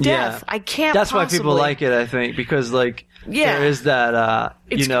life or death. Yeah. I can't. That's why people possibly- like it, I think, because there is that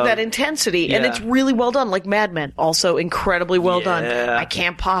It's that intensity, and Yeah. it's really well done. Like Mad Men, also incredibly well done. Yeah. I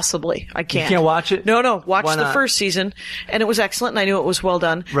can't possibly. I can't. You can't watch it? No. Watch Why the not? first season, and it was excellent, and I knew it was well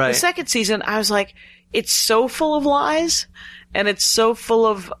done. Right. The second season, I was like, it's so full of lies, and it's so full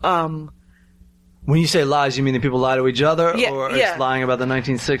of When you say lies, you mean that people lie to each other, Yeah, or yeah. it's lying about the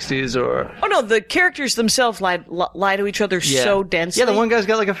 1960s, or Oh no, the characters themselves lie to each other so densely. Yeah, the one guy's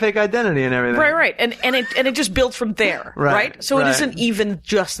got a fake identity and everything. Right, and it just builds from there, right? So it right. isn't even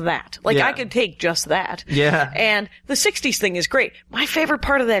just that. Yeah. I could take just that. Yeah. And the 60s thing is great. My favorite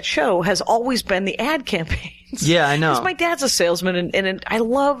part of that show has always been the ad campaigns. Yeah, I know. Because my dad's a salesman, and I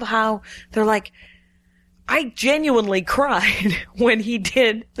love how they're like, I genuinely cried when he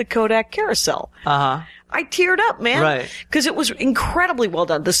did the Kodak carousel. I teared up, man. Right. Because it was incredibly well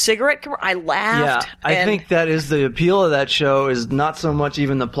done. The cigarette, I laughed. Yeah, I think that is the appeal of that show is not so much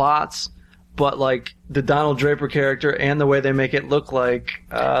even the plots, but the Donald Draper character and the way they make it look like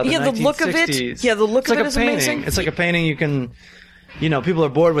the 1960s. The look of it. Yeah, the look of it is painting. amazing. It's like a painting you can, people are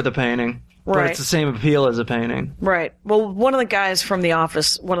bored with a painting, but Right. it's the same appeal as a painting. Right. Well, one of the guys from The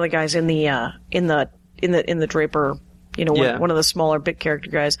Office, one of the guys in the Draper, one of the smaller bit character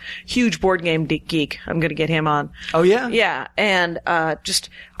guys, huge board game geek. I'm going to get him on. Oh yeah? Yeah. And, I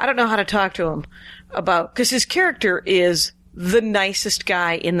don't know how to talk to him cause his character is the nicest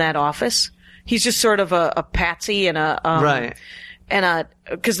guy in that office. He's just sort of a patsy and Right. And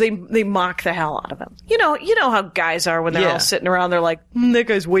because they mock the hell out of him. You know how guys are when they're all sitting around. They're like, that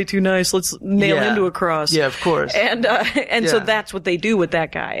guy's way too nice. Let's nail him to a cross. Yeah, of course. And so that's what they do with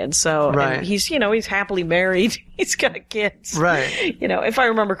that guy. And so Right. and he's happily married. He's got kids. Right. If I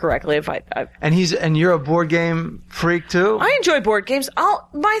remember correctly, And you're a board game freak too? I enjoy board games.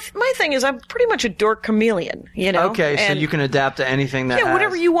 My thing is I'm pretty much a dork chameleon. Okay, so And- you can adapt to anything that. Yeah,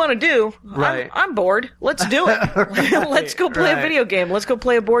 whatever you want to do. Right. I'm bored. Let's do it. Let's go play a right. video game. Let's go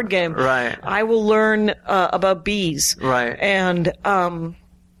play a board game. Right. I will learn about bees. Right. And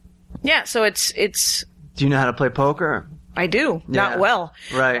so it's Do you know how to play poker? I do. Not Yeah. well.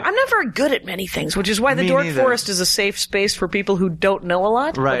 Right. I'm not very good at many things, which is why the Me Dork neither. Forest is a safe space for people who don't know a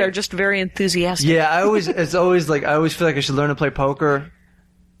lot, Right. but are just very enthusiastic. Yeah, I always feel like I should learn to play poker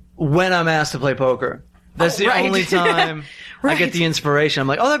when I'm asked to play poker. That's the right. only time I Right. get the inspiration. I'm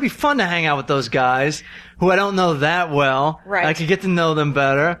like, that'd be fun to hang out with those guys who I don't know that well. Right. I could get to know them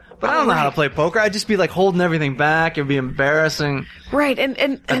better, but I don't know how to play poker. I'd just be holding everything back. It'd be embarrassing. Right.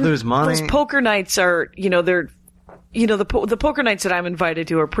 And lose money. those poker nights are, they're, the poker nights that I'm invited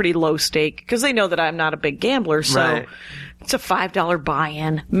to are pretty low stake because they know that I'm not a big gambler. So Right. it's a $5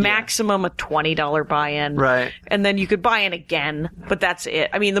 buy-in, maximum a $20 buy-in. Right. And then you could buy in again, but that's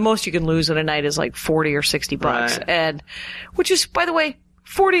it. I mean, the most you can lose in a night is like $40 or $60. Right. And, which is, by the way,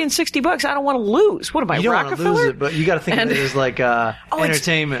 $40 and $60, I don't want to lose. What am I, You don't want to Rockefeller? lose it, but you got to think of it as like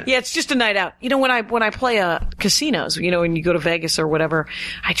entertainment. It's just a night out. You know, when I play casinos, you know, when you go to Vegas or whatever,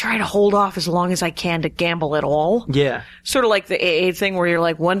 I try to hold off as long as I can to gamble at all. Yeah. Sort of like the AA thing where you're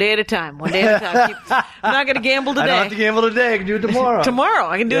like, one day at a time. I'm not going to gamble today. I don't have to gamble today. I can do it tomorrow.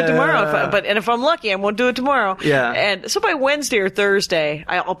 I can do it tomorrow. If I'm lucky, I won't do it tomorrow. Yeah. And so by Wednesday or Thursday,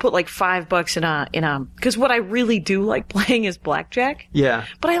 I'll put like $5 in a, because what I really do like playing is blackjack. Yeah.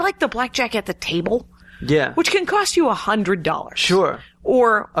 But I like the blackjack at the table. Yeah. Which can cost you $100. Sure.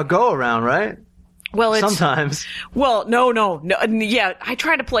 Or a go around, right? Well, it's sometimes. Well, no. Yeah, I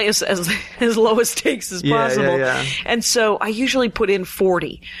try to play as low a stakes as possible. Yeah. And so I usually put in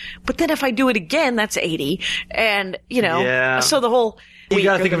 40. But then if I do it again, that's 80. And, you know, so the whole you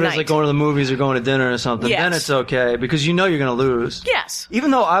got to think of it as like going to the movies or going to dinner or something. Yes. Then it's okay because you know you're going to lose. Yes.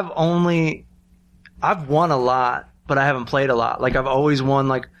 Even though I've won a lot, but I haven't played a lot. Like I've always won,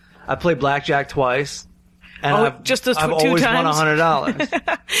 like I played blackjack twice. And I've always won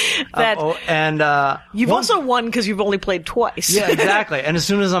 $100. You've also won because you've only played twice. Yeah, exactly. And as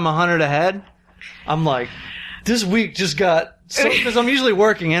soon as I'm 100 ahead, I'm like, this week just got, because I'm usually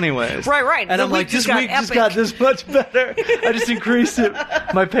working anyways. Right. And I'm like, this week just got this much better. I just increased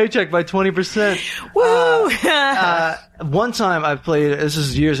my paycheck by 20%. Woo! One time I played, this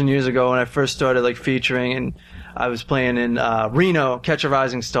is years and years ago when I first started like featuring, and I was playing in Reno, Catch a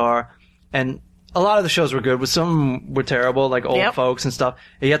Rising Star, and a lot of the shows were good, but some were terrible, like old folks and stuff.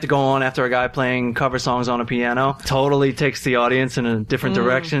 You have to go on after a guy playing cover songs on a piano. Totally takes the audience in a different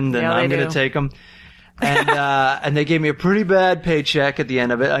direction than I'm going to take them. And they gave me a pretty bad paycheck at the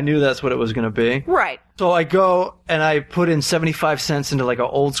end of it. I knew that's what it was going to be. Right. So I go and I put in 75 cents into like an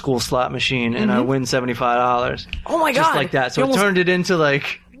old school slot machine, and I win $75. Oh my God. Just like that. So it turned it into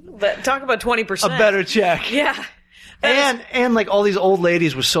like... Talk about 20%. A better check. Yeah. And like all these old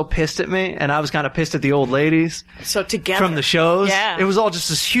ladies were so pissed at me, and I was kind of pissed at the old ladies. So together. From the shows. Yeah. It was all just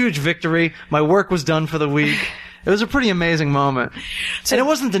this huge victory. My work was done for the week. It was a pretty amazing moment. And it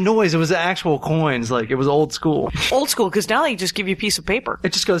wasn't the noise, it was the actual coins. Like, it was old school. Old school, because now they just give you a piece of paper.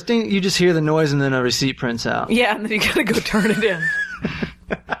 It just goes ding, you just hear the noise and then a receipt prints out. Yeah, and then you gotta go turn it in.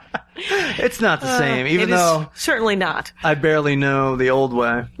 It's not the same, even though... Certainly not. I barely know the old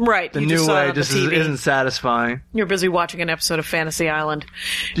way. Right. The new way just isn't satisfying. You're busy watching an episode of Fantasy Island.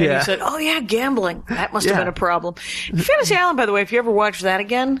 And you said, oh yeah, gambling. That must have been a problem. Fantasy Island, by the way, if you ever watch that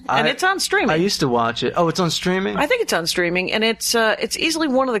again, and it's on streaming. I used to watch it. Oh, it's on streaming? I think it's on streaming, and it's easily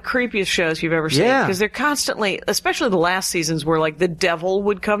one of the creepiest shows you've ever seen. Yeah. Because they're constantly, especially the last seasons where like the devil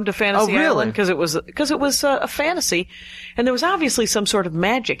would come to Fantasy Island because it was a fantasy, and there was obviously some sort of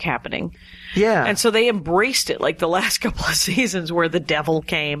magic happening. Yeah. And so they embraced it like the last couple of seasons where the devil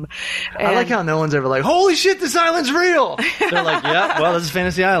came. I like how no one's ever like, holy shit, this island's real. They're like, yeah, well, this is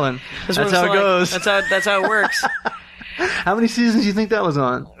Fantasy Island. That's how it goes. That's how it works. How many seasons do you think that was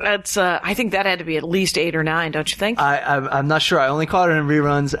on? I think that had to be at least 8 or 9, don't you think? I'm not sure. I only caught it in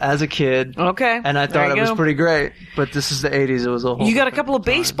reruns as a kid. Okay. And I thought it was pretty great. But this is the 80s. It was a whole... You got a couple of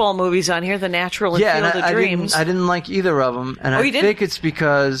baseball movies on here, The Natural and Field of Dreams. I didn't like either of them. And I think it's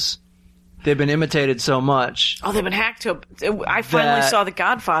because they've been imitated so much. Oh, they've been hacked to... I finally saw The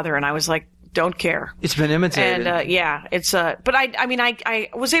Godfather, and I was like, don't care. It's been imitated. And, it's... But I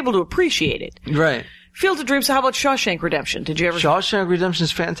was able to appreciate it. Right. Field of Dreams. So how about Shawshank Redemption? Did you ever? Shawshank Redemption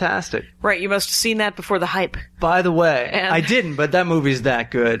is fantastic. Right, you must have seen that before the hype. By the way, I didn't, but that movie's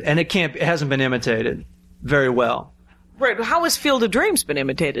that good, and it hasn't been imitated very well. Right, how has Field of Dreams been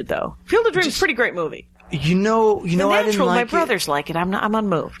imitated though? Field of Dreams is a pretty great movie. You know, The Natural, I didn't like my brothers like it. I'm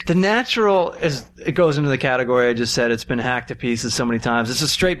unmoved. The Natural it goes into the category I just said. It's been hacked to pieces so many times. It's a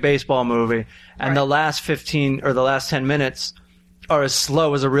straight baseball movie, and the last 15 or the last 10 minutes are as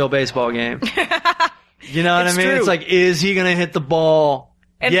slow as a real baseball game. You know what I mean? True. It's like, is he going to hit the ball?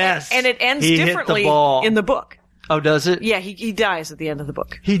 Yes. And it ends he differently hit the ball. in the book. Oh, does it? Yeah, he dies at the end of the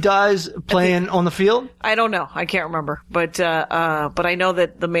book. He dies playing on the field? I don't know. I can't remember. But I know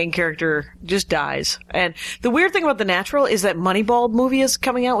that the main character just dies. And the weird thing about The Natural is that Moneyball movie is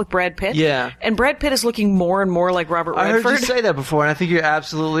coming out with Brad Pitt. Yeah. And Brad Pitt is looking more and more like Robert Redford. I heard you say that before, and I think you're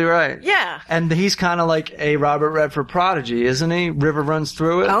absolutely right. Yeah. And he's kind of like a Robert Redford prodigy, isn't he? River runs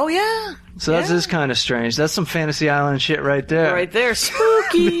through it. Oh, yeah. So that is kind of strange. That's some Fantasy Island shit right there. Right there.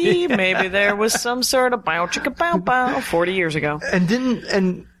 Spooky. Maybe there was some sort of bow chicka bow bow 40 years ago.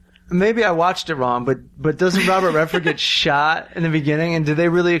 And maybe I watched it wrong, but doesn't Robert Redford get shot in the beginning? And did they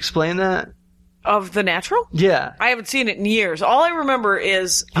really explain that? Of The Natural? Yeah. I haven't seen it in years. All I remember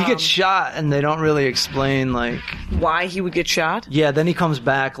is He gets shot, and they don't really explain, like... why he would get shot? Yeah, then he comes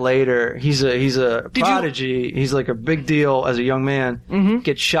back later. He's a prodigy. He's like a big deal as a young man. Mm-hmm.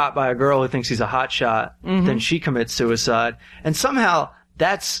 Gets shot by a girl who thinks he's a hot shot. Mm-hmm. Then she commits suicide. And somehow,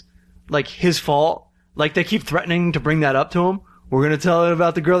 that's, like, his fault. Like, they keep threatening to bring that up to him. We're going to tell him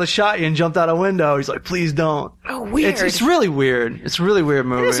about the girl that shot you and jumped out a window. He's like, please don't. Oh, weird. It's really weird. It's a really weird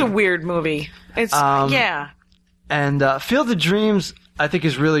movie. It is a weird movie. It's, yeah. And Field of Dreams, I think,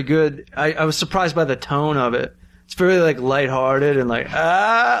 is really good. I was surprised by the tone of it. It's very, like, lighthearted and, like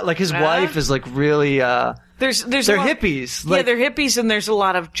his wife is, like, really, they're hippies. Like, yeah, they're hippies, and there's a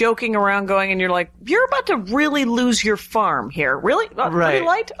lot of joking around going, and you're like, you're about to really lose your farm here. Really? Right. Pretty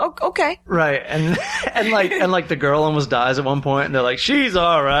light? Oh, okay. Right. And the girl almost dies at one point, and they're like, she's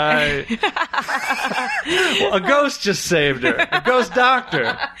all right. Well, a ghost just saved her. A ghost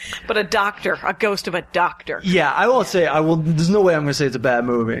doctor. But a ghost of a doctor. Yeah, I won't say, there's no way I'm going to say it's a bad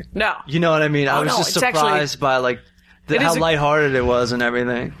movie. No. You know what I mean? I was just surprised by, like, how lighthearted it was and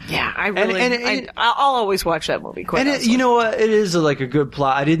everything. Yeah, I really... I'll always watch that movie. You know what? It is a good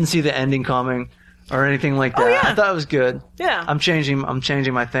plot. I didn't see the ending coming or anything like that. Oh, yeah. I thought it was good. Yeah. I'm changing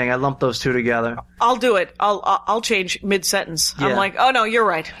my thing. I lumped those two together. I'll do it. I'll change mid-sentence. Yeah. I'm like, oh no, you're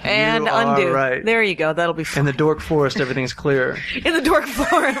right. And you undo. Are right. There you go. That'll be fun. In the Dork Forest, everything's clear. In the Dork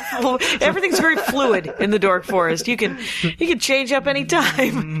Forest, everything's very fluid in the Dork Forest. You can change up any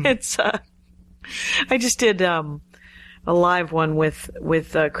time. It's, I just did, a live one with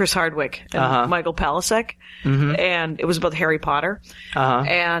Chris Hardwick and Michael Palasek, and it was about Harry Potter.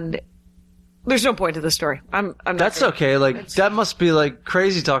 And there's no point to the story. I'm not That's okay. Like, that must be like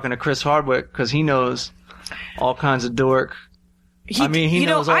crazy talking to Chris Hardwick because he knows all kinds of dork. He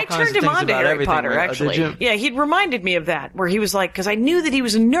knows all kinds of things about everything. I turned him on to Harry Potter, actually. Did you? Yeah, he'd reminded me of that, where he was like, because I knew that he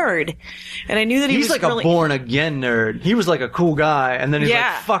was a nerd, and I knew that he's like a born-again nerd. He was like a cool guy, and then he's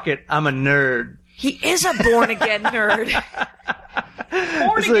like, fuck it, I'm a nerd. He is a born-again nerd.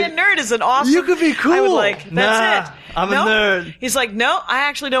 Born-again nerd is an awesome... You could be cool. I would like, that's it. I'm a nerd. He's like, no, I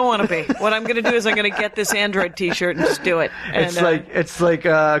actually don't want to be. What I'm going to do is I'm going to get this Android t-shirt and just do it. And, it's like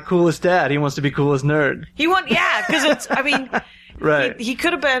coolest dad. He wants to be coolest nerd. Because it's, I mean... Right. He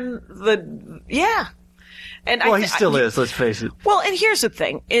could have been And he still is, let's face it. Well, and here's the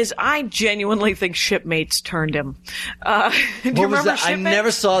thing, is I genuinely think Shipmates turned him. Do you remember Shipmates? I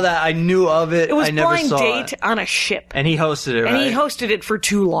never saw that. I knew of it. It was I never Blind saw Date it. on a ship. And he hosted it, right? And he hosted it for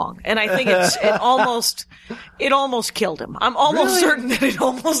too long. And I think it almost killed him. I'm almost certain that it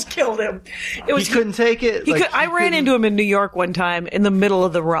almost killed him. He couldn't take it? I ran into him in New York one time in the middle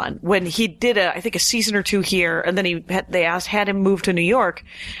of the run when he did I think a season or two here, and then they had him move to New York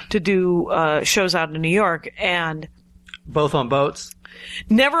to do shows out in New York, and both on boats?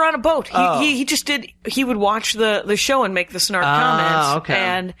 Never on a boat. He just he would watch the show and make the snark comments. Okay.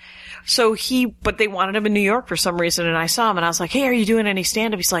 And so but they wanted him in New York for some reason, and I saw him and I was like, hey, are you doing any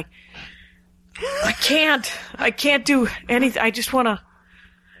stand-up? He's like, I can't do anything. I just want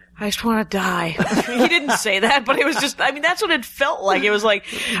to die. He didn't say that, but it was just, I mean, that's what it felt like. It was like,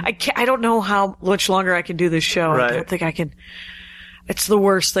 I don't know how much longer I can do this show. Right. I don't think I can. It's the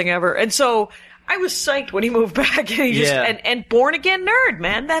worst thing ever. And so I was psyched when he moved back, and he and born again nerd,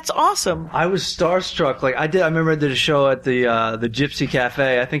 man. That's awesome. I was starstruck. Like I remember I did a show at the Gypsy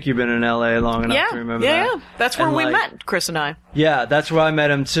Cafe. I think you've been in LA long enough to remember that. Yeah. That's where we met, Chris and I. Yeah, that's where I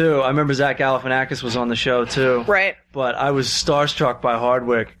met him too. I remember Zach Galifianakis was on the show too. Right. But I was starstruck by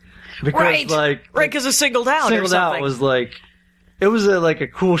Hardwick. Because because of Singled Out or something. Singled Out was like, it was a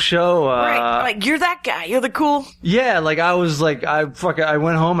cool show. Right, like you're that guy. You're the cool. Yeah, like I was like, I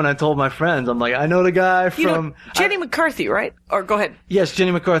went home and I told my friends, I'm like, I know the guy from Jenny McCarthy, right? Or go ahead. Yes,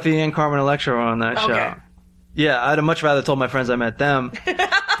 Jenny McCarthy and Carmen Electra were on that show. Yeah, I'd have much rather told my friends I met them,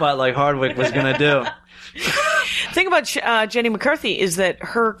 but like Hardwick was gonna do. The thing about Jenny McCarthy is that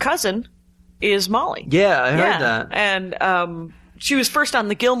her cousin is Molly. Yeah, I heard that. And she was first on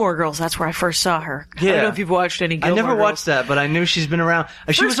the Gilmore Girls. That's where I first saw her. Yeah. I don't know if you've watched any Gilmore Girls. I never watched that, but I knew she's been around.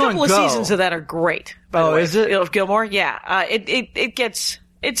 She was on Go. First couple of seasons of that are great. By the way. Is it? Of Gilmore? Yeah.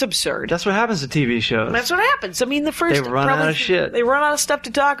 It's absurd. That's what happens to TV shows. That's what happens. I mean, the first... They run out of shit. They run out of stuff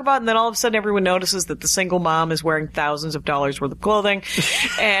to talk about, and then all of a sudden everyone notices that the single mom is wearing thousands of dollars worth of clothing,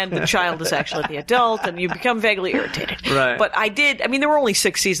 and the child is actually the adult, and you become vaguely irritated. Right. But there were only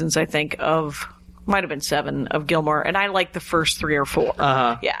 6 seasons, I think, might have been 7 of Gilmore, and I liked the first 3 or 4.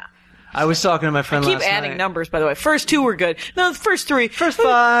 Yeah. I was talking to my friend last night. Keep adding numbers, by the way. First 2 were good. No, the first 3. First 5.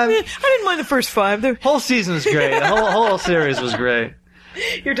 I didn't mind the first 5. The whole season was great. The whole series was great.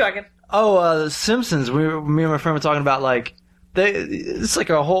 You're talking. Oh, The Simpsons. Me and my friend were talking about, like, it's like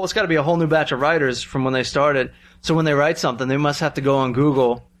it's got to be a whole new batch of writers from when they started. So when they write something, they must have to go on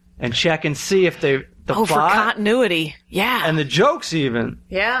Google and check and see if the for plot continuity. Yeah. and the jokes even.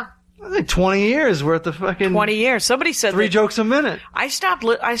 Yeah. Like 20 years worth of fucking 20 years. Somebody said 3 jokes a minute. I stopped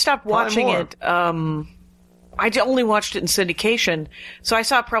watching more. it. I only watched it in syndication, so I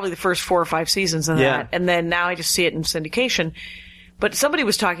saw probably the first 4 or 5 seasons of that, and then now I just see it in syndication. But somebody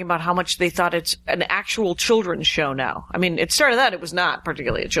was talking about how much they thought it's an actual children's show now. I mean, it started out, it was not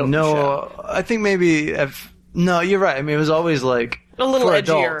particularly a children's show. No, I think maybe no, you're right. I mean, it was always like a little for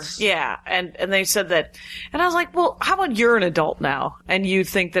edgier. adults. Yeah. And they said that, and I was like, well, how about you're an adult now and you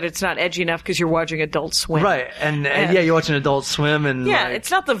think that it's not edgy enough because you're watching Adult Swim? Right. And yeah, you're watching Adult Swim and yeah, like, it's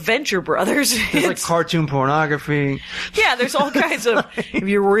not the Venture Brothers. there's like cartoon pornography. Yeah, there's all kinds of, if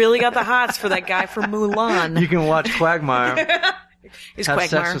you really got the hots for that guy from Mulan. You can watch Quagmire. Is have Quagmire.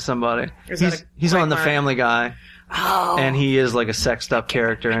 sex with somebody. Is He's on The Quagmire? Family Guy. Oh. And he is like a sexed up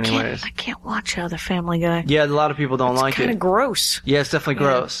character anyways. I can't watch The Family Guy. Yeah, a lot of people don't like Kind it. of gross. Yeah, it's definitely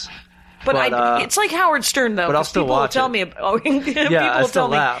gross. But it's like Howard Stern, though. But I'll 'cause still people will watch tell it. me. People Yeah, I will still tell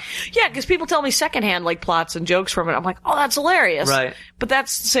me. laugh. Yeah, because people tell me secondhand like plots and jokes from it. I'm like, oh, that's hilarious. Right. But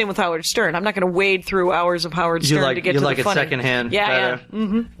that's the same with Howard Stern. I'm not going to wade through hours of Howard Stern to get to the like it funny. secondhand. Yeah, better. yeah.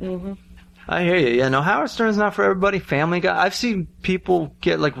 Mm-hmm. I hear you. Yeah, no, Howard Stern's not for everybody. Family Guy. I've seen people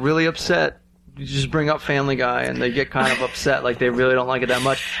get like really upset. You just bring up Family Guy and they get kind of upset, like they really don't like it that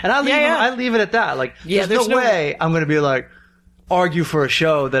much. And I leave it at that. Like, there's no way I'm going to be like argue for a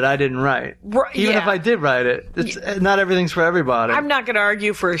show that I didn't write. Right, Even if I did write it, not everything's for everybody. I'm not going to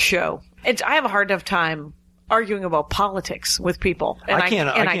argue for a show. I have a hard enough time arguing about politics with people. And I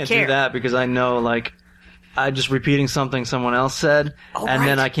can't do that because I know like I'm just repeating something someone else said, and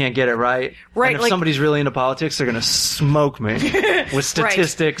then I can't get it right. Right, and if like- somebody's really into politics, they're gonna smoke me with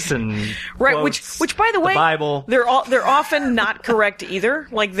statistics and quotes, which by the way, Bible. they're often not correct either.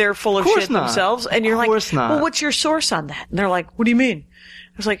 Like they're full of shit not. themselves, and you're Of like, course not. well, what's your source on that? And they're like, what do you mean?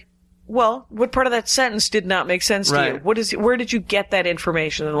 I was like, well, what part of that sentence did not make sense to you? Right. Where did you get that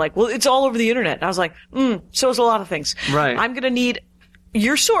information? And they're like, well, it's all over the internet. And I was like, so is a lot of things. Right. I'm gonna need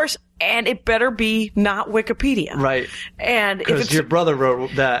your source, and it better be not Wikipedia. Right. And if Because it's your brother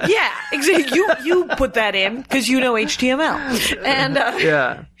wrote that. yeah, exactly. You put that in because you know HTML. And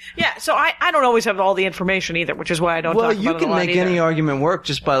yeah. So I don't always have all the information either, which is why I don't. Well, talk about you it a can lot make either. any argument work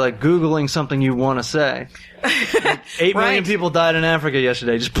just by like Googling something you want to say. Like, 8 million people died in Africa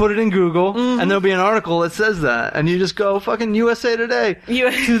yesterday. Just put it in Google, and there'll be an article that says that, and you just go fucking USA Today,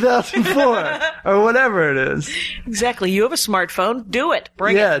 2004 or whatever it is. Exactly. You have a smartphone. Do it.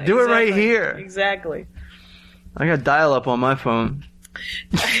 Bring it. Yeah, do it right Exactly. here. Exactly. I got dial-up on my phone.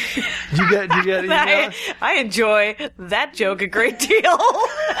 you get email? I enjoy that joke a great deal.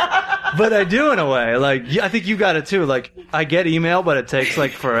 But I do in a way. Like, I think you got it too. Like, I get email, but it takes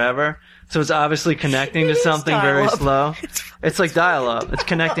like forever. So it's obviously connecting to something very dial-up. slow. It's like dial-up. It's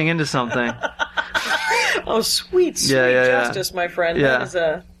connecting into something. Oh, sweet justice, my friend. Yeah.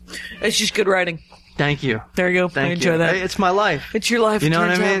 That is it's just good writing. Thank you. There you go. Thank I enjoy you. that. Hey, it's my life. It's your life. You know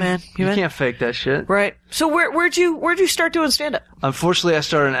what I turns out, mean? man. You bet. can't fake that shit. Right. So where'd you start doing stand up? Unfortunately, I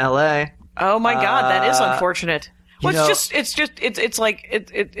started in LA. Oh my God, that is unfortunate. Well, know- it's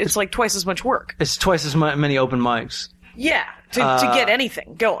like twice as much work. It's twice as many open mics. Yeah, to get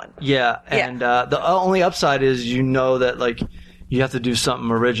anything going. Yeah, and the only upside is you know that like you have to do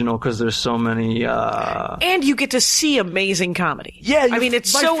something original because there's so many. And you get to see amazing comedy. Yeah, I mean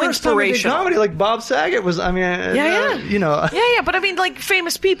it's my so first time I did inspirational. comedy, like Bob Saget was. I mean, you know, Yeah, but I mean like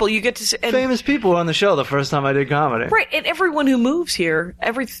famous people. You get to see, and, famous people on the show the first time I did comedy. right? And everyone who moves here,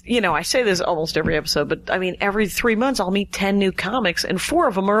 I say this almost every episode, but I mean every 3 months I'll meet 10 new comics, and 4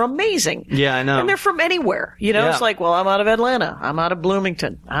 of them are amazing. Yeah, I know. And they're from anywhere. You know, Yeah. it's like, well, I'm out of Atlanta, I'm out of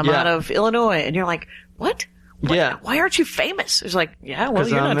Bloomington, I'm Yeah. out of Illinois, and you're like, what? Yeah. Why aren't you famous? It's like, yeah, well,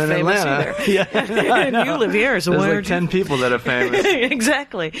 'Cause you're I'm not in famous Atlanta. either. Yeah, I know. You live here, so There's why like aren't 10 people that are famous. you?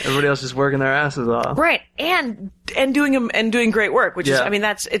 Exactly. Everybody else is working their asses off. Right. And doing great work, which is, Yeah. I mean,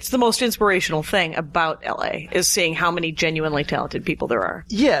 it's the most inspirational thing about LA is seeing how many genuinely talented people there are.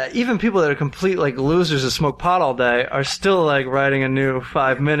 Yeah, even people that are complete like losers that smoke pot all day are still like writing a new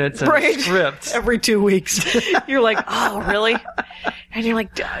 5 minutes and Right. script. Every 2 weeks. You're like, oh, really? And you're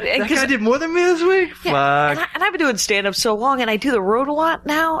like, That guy did more than me this week? yeah, Fuck. and I've been doing stand-up so long, and I do the road a lot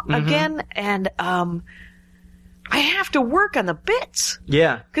now, Mm-hmm. again, and, I have to work on the bits.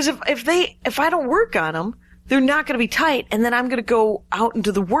 Yeah. Because if I don't work on them, they're not going to be tight, and then I'm going to go out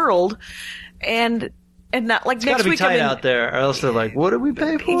into the world, and not like It's next gotta be week. I'm tight in, out there, or else they're like, what did we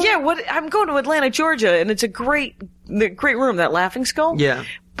pay for? Yeah, I'm going to Atlanta, Georgia, and it's the great room, that Laughing Skull. Yeah.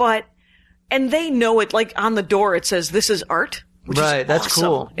 But And they know it, like on the door it says, "This is art." Which right, is that's awesome.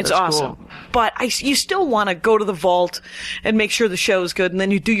 cool. It's that's awesome. Cool. But you still want to go to the vault and make sure the show's good, and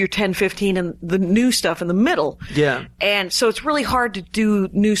then you do your 10, 15 and the new stuff in the middle. Yeah. And so it's really hard to do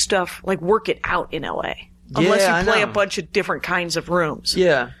new stuff, like work it out in LA. Unless you play a bunch of different kinds of rooms.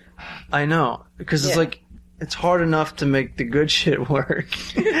 Yeah, I know. Because it's like, it's hard enough to make the good shit work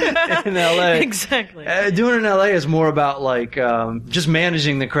in LA. Exactly. Doing it in LA is more about like, just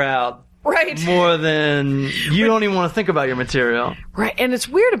managing the crowd. Right. More than you don't even want to think about your material. Right. And it's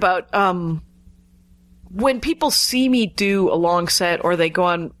weird about when people see me do a long set or they go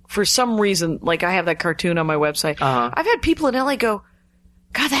on for some reason, like I have that cartoon on my website. I've had people in LA go,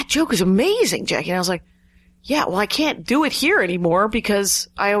 "God, that joke is amazing, Jackie." And I was like, "Yeah, well, I can't do it here anymore because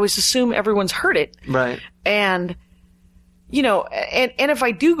I always assume everyone's heard it." Right. And you know, and if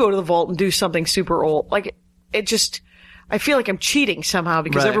I do go to the vault and do something super old, like it just, I feel like I'm cheating somehow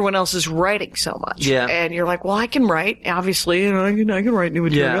because everyone else is writing so much. Yeah. And you're like, well, I can write, obviously, and I can write new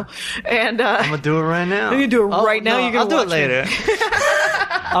material. Yeah. And, I'm gonna do it right now. I'm gonna do it right now. No, You're gonna I'll do it later.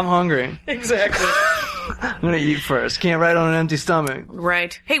 I'm hungry. Exactly. I'm gonna eat first. Can't write on an empty stomach.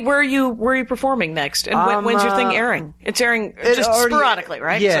 Right. Hey, where are you performing next? And when's your thing airing? It's airing just sporadically,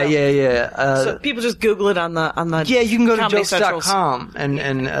 right? Yeah, so, yeah. So people just Google it on the yeah, you can go to Comedy Central's. jokes.com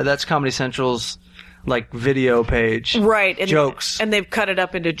and that's Comedy Central's like video page. Right. And, jokes. And they've cut it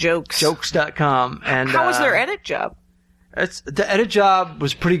up into jokes. Jokes.com. And how was their edit job? The edit job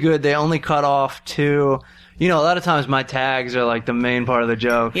was pretty good. They only cut off two. You know, a lot of times my tags are like the main part of the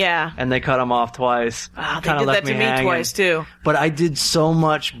joke. Yeah. And they cut them off twice. Oh, they Kinda did left that to me hanging. twice too. But I did so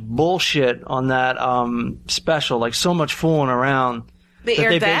much bullshit on that special, like so much fooling around. They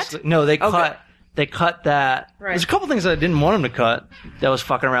aired that? basically- No, they cut that. Right. There's a couple things I didn't want them to cut that was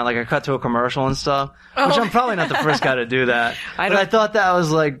fucking around. Like I cut to a commercial and stuff, which I'm probably not the first guy to do that. But I thought that was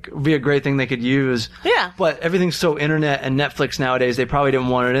like be a great thing they could use. Yeah. But everything's so internet and Netflix nowadays, they probably didn't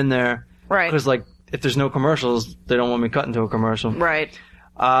want it in there. Right. Because like if there's no commercials, they don't want me cutting to a commercial. Right.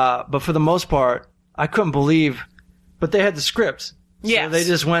 But for the most part, I couldn't believe. But they had the scripts. Yes. So they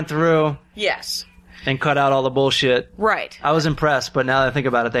just went through Yes. and cut out all the bullshit. Right. I was impressed, but now that I think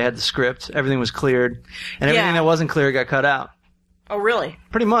about it, they had the script. Everything was cleared. And everything that wasn't clear got cut out. Oh, really?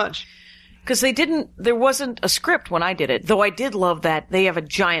 Pretty much. Because there wasn't a script when I did it. Though I did love that they have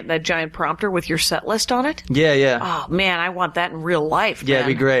that giant prompter with your set list on it. Yeah, yeah. Oh, man, I want that in real life, Yeah, man.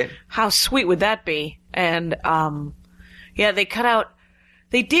 it'd be great. How sweet would that be? And, yeah, they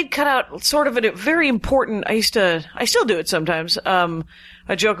did cut out sort of a very important, I still do it sometimes,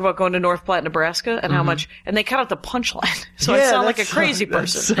 a joke about going to North Platte, Nebraska, and how much, and they cut out the punchline. So I sound like a crazy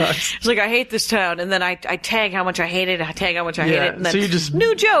person. It's like, I hate this town, and then I tag how much I hate it, I tag how much I hate it, and then so you just,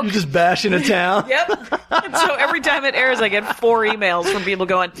 new joke. You just bash in a town. Yep. And so every time it airs, I get 4 emails from people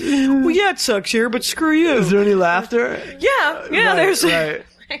going, well, yeah, it sucks here, but screw you. Is there any laughter? Yeah, Right, there's... right.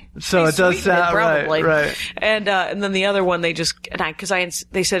 So it does sound probably. right. And then the other one, they just,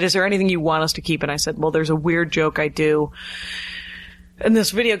 they said, is there anything you want us to keep? And I said, well, there's a weird joke I do in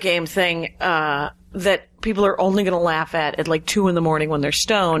this video game thing, that people are only going to laugh at like 2 a.m. when they're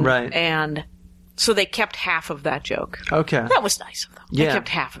stoned. Right. And so they kept half of that joke. Okay. That was nice of them. Yeah. They kept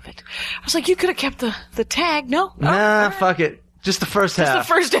half of it. I was like, you could have kept the tag. No? Nah, fuck it. Just the first half. Just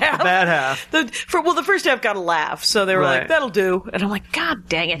the first half. The bad half. The first half got a laugh, so they were like, that'll do. And I'm like, God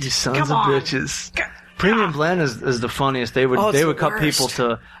dang it. You sons Come of on. bitches. Premium blend is the funniest. They would cut worst. people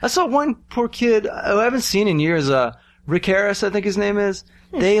to. I saw one poor kid who I haven't seen in years. Rick Harris, I think his name is.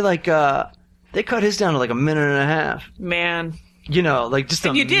 They they cut his down to like a minute and a half. Man. You know, like just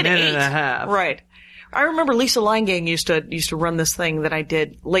a You did minute 8. and a half. Right. I remember Lisa Langang used to run this thing that I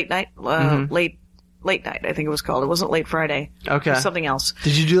did late night, late night, I think it was called. It wasn't Late Friday. Okay. It was something else.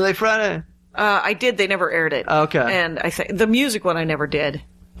 Did you do Late Friday? I did. They never aired it. Okay. And I think the music one I never did,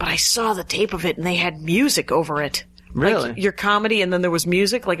 but I saw the tape of it and they had music over it. Really? Like your comedy and then there was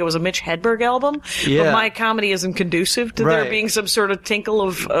music, like it was a Mitch Hedberg album. Yeah. But my comedy isn't conducive to there being some sort of tinkle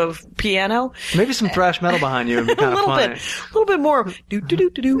of piano. Maybe some thrash metal behind you would be kind of funny. A little bit more do do do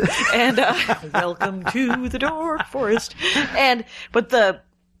do do. And welcome to the Dark Forest. But the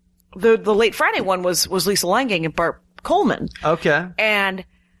Late Friday one was Lisa Langang and Bart Coleman. Okay. And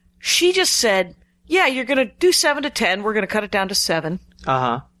she just said, yeah, you're going to do 7 to 10. We're going to cut it down to 7.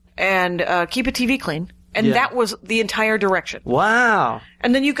 Uh-huh. And keep a TV clean. And that was the entire direction. Wow.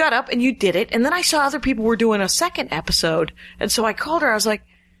 And then you got up and you did it. And then I saw other people were doing a second episode. And so I called her. I was like,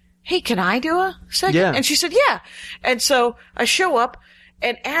 hey, can I do a second? Yeah. And she said, yeah. And so I show up.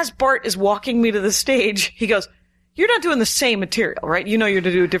 And as Bart is walking me to the stage, he goes, you're not doing the same material, right? You know you're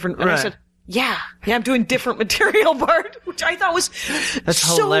to do a different. And I said, Yeah, I'm doing different material, Bart, which I thought was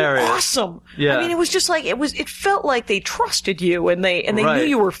so hilarious. Awesome. Yeah. I mean, it was just like, it felt like they trusted you and they knew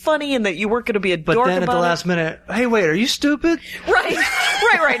you were funny and that you weren't going to be a dork about it. But then at the last minute, hey, wait, are you stupid? Right.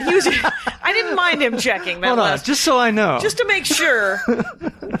 He was, I didn't mind him checking that. Hold on, just so I know. Just to make sure,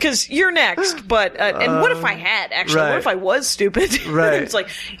 because you're next, but, and what if I had, actually? What if I was stupid? Right. It's like,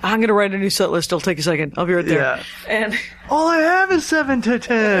 I'm going to write a new set list, it'll take a second, I'll be right there. Yeah. And all I have is 7 to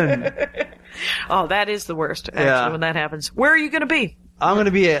 10. Oh, that is the worst, actually, when that happens. Where are you going to be? I'm going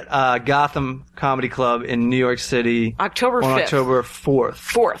to be at Gotham Comedy Club in New York City. October 5th. On October 4th.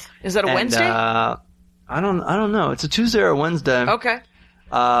 4th. Is that a Wednesday? I don't know. It's a Tuesday or a Wednesday. Okay.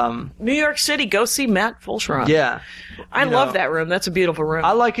 New York City, go see Matt Fulchiron. Yeah. I love that room. That's a beautiful room.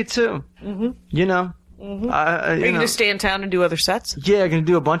 I like it too. Mm-hmm. You know. Mm-hmm. Are you going to stay in town and do other sets? Yeah, I'm going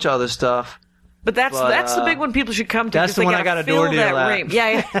to do a bunch of other stuff. But that's the big one people should come to. That's the one I got a door deal at.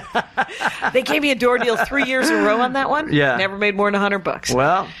 Yeah. They gave me a door deal 3 years in a row on that one. Yeah. Never made more than $100.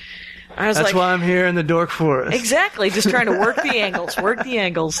 Well, that's why I'm here in the Dork Forest. Exactly. Just trying to work the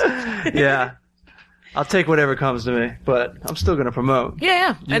angles. Yeah. I'll take whatever comes to me, but I'm still going to promote.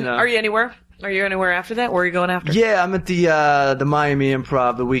 Yeah. And are you anywhere? Are you anywhere after that? Where are you going after? Yeah, I'm at the Miami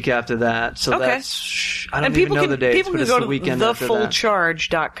Improv the week after that. So that's, I don't even know the dates, but it's the weekend after that.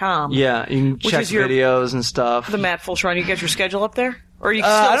 TheFullCharge.com. Yeah, you can check videos and stuff. The Matt Fulchiron. You get your schedule up there? Or you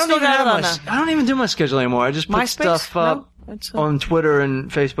I don't even do my schedule anymore. I just put stuff up on Twitter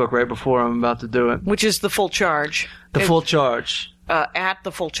and Facebook right before I'm about to do it. Which is The Full Charge. The Full Charge. At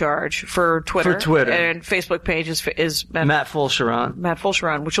The Full Charge for Twitter. And Facebook page is Matt Fulchiron. Matt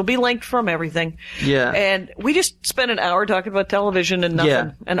Fulchiron, which will be linked from everything. Yeah. And we just spent an hour talking about television and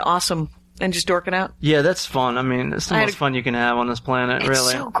nothing. And awesome. And just dorking out. Yeah, that's fun. I mean, it's the most fun you can have on this planet, really.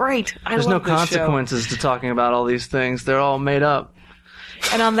 It's so great. There's no consequences to talking about all these things. They're all made up.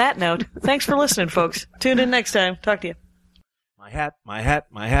 And on that note, thanks for listening, folks. Tune in next time. Talk to you. My hat, my hat,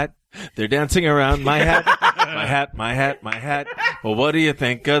 my hat. They're dancing around my hat. My hat, my hat, my hat. Well, what do you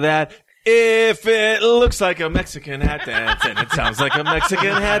think of that? If it looks like a Mexican hat dance and it sounds like a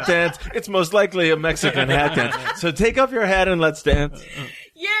Mexican hat dance, it's most likely a Mexican hat dance. So take off your hat and let's dance.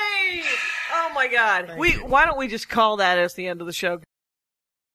 Yay! Oh my God. Why don't we just call that as the end of the show?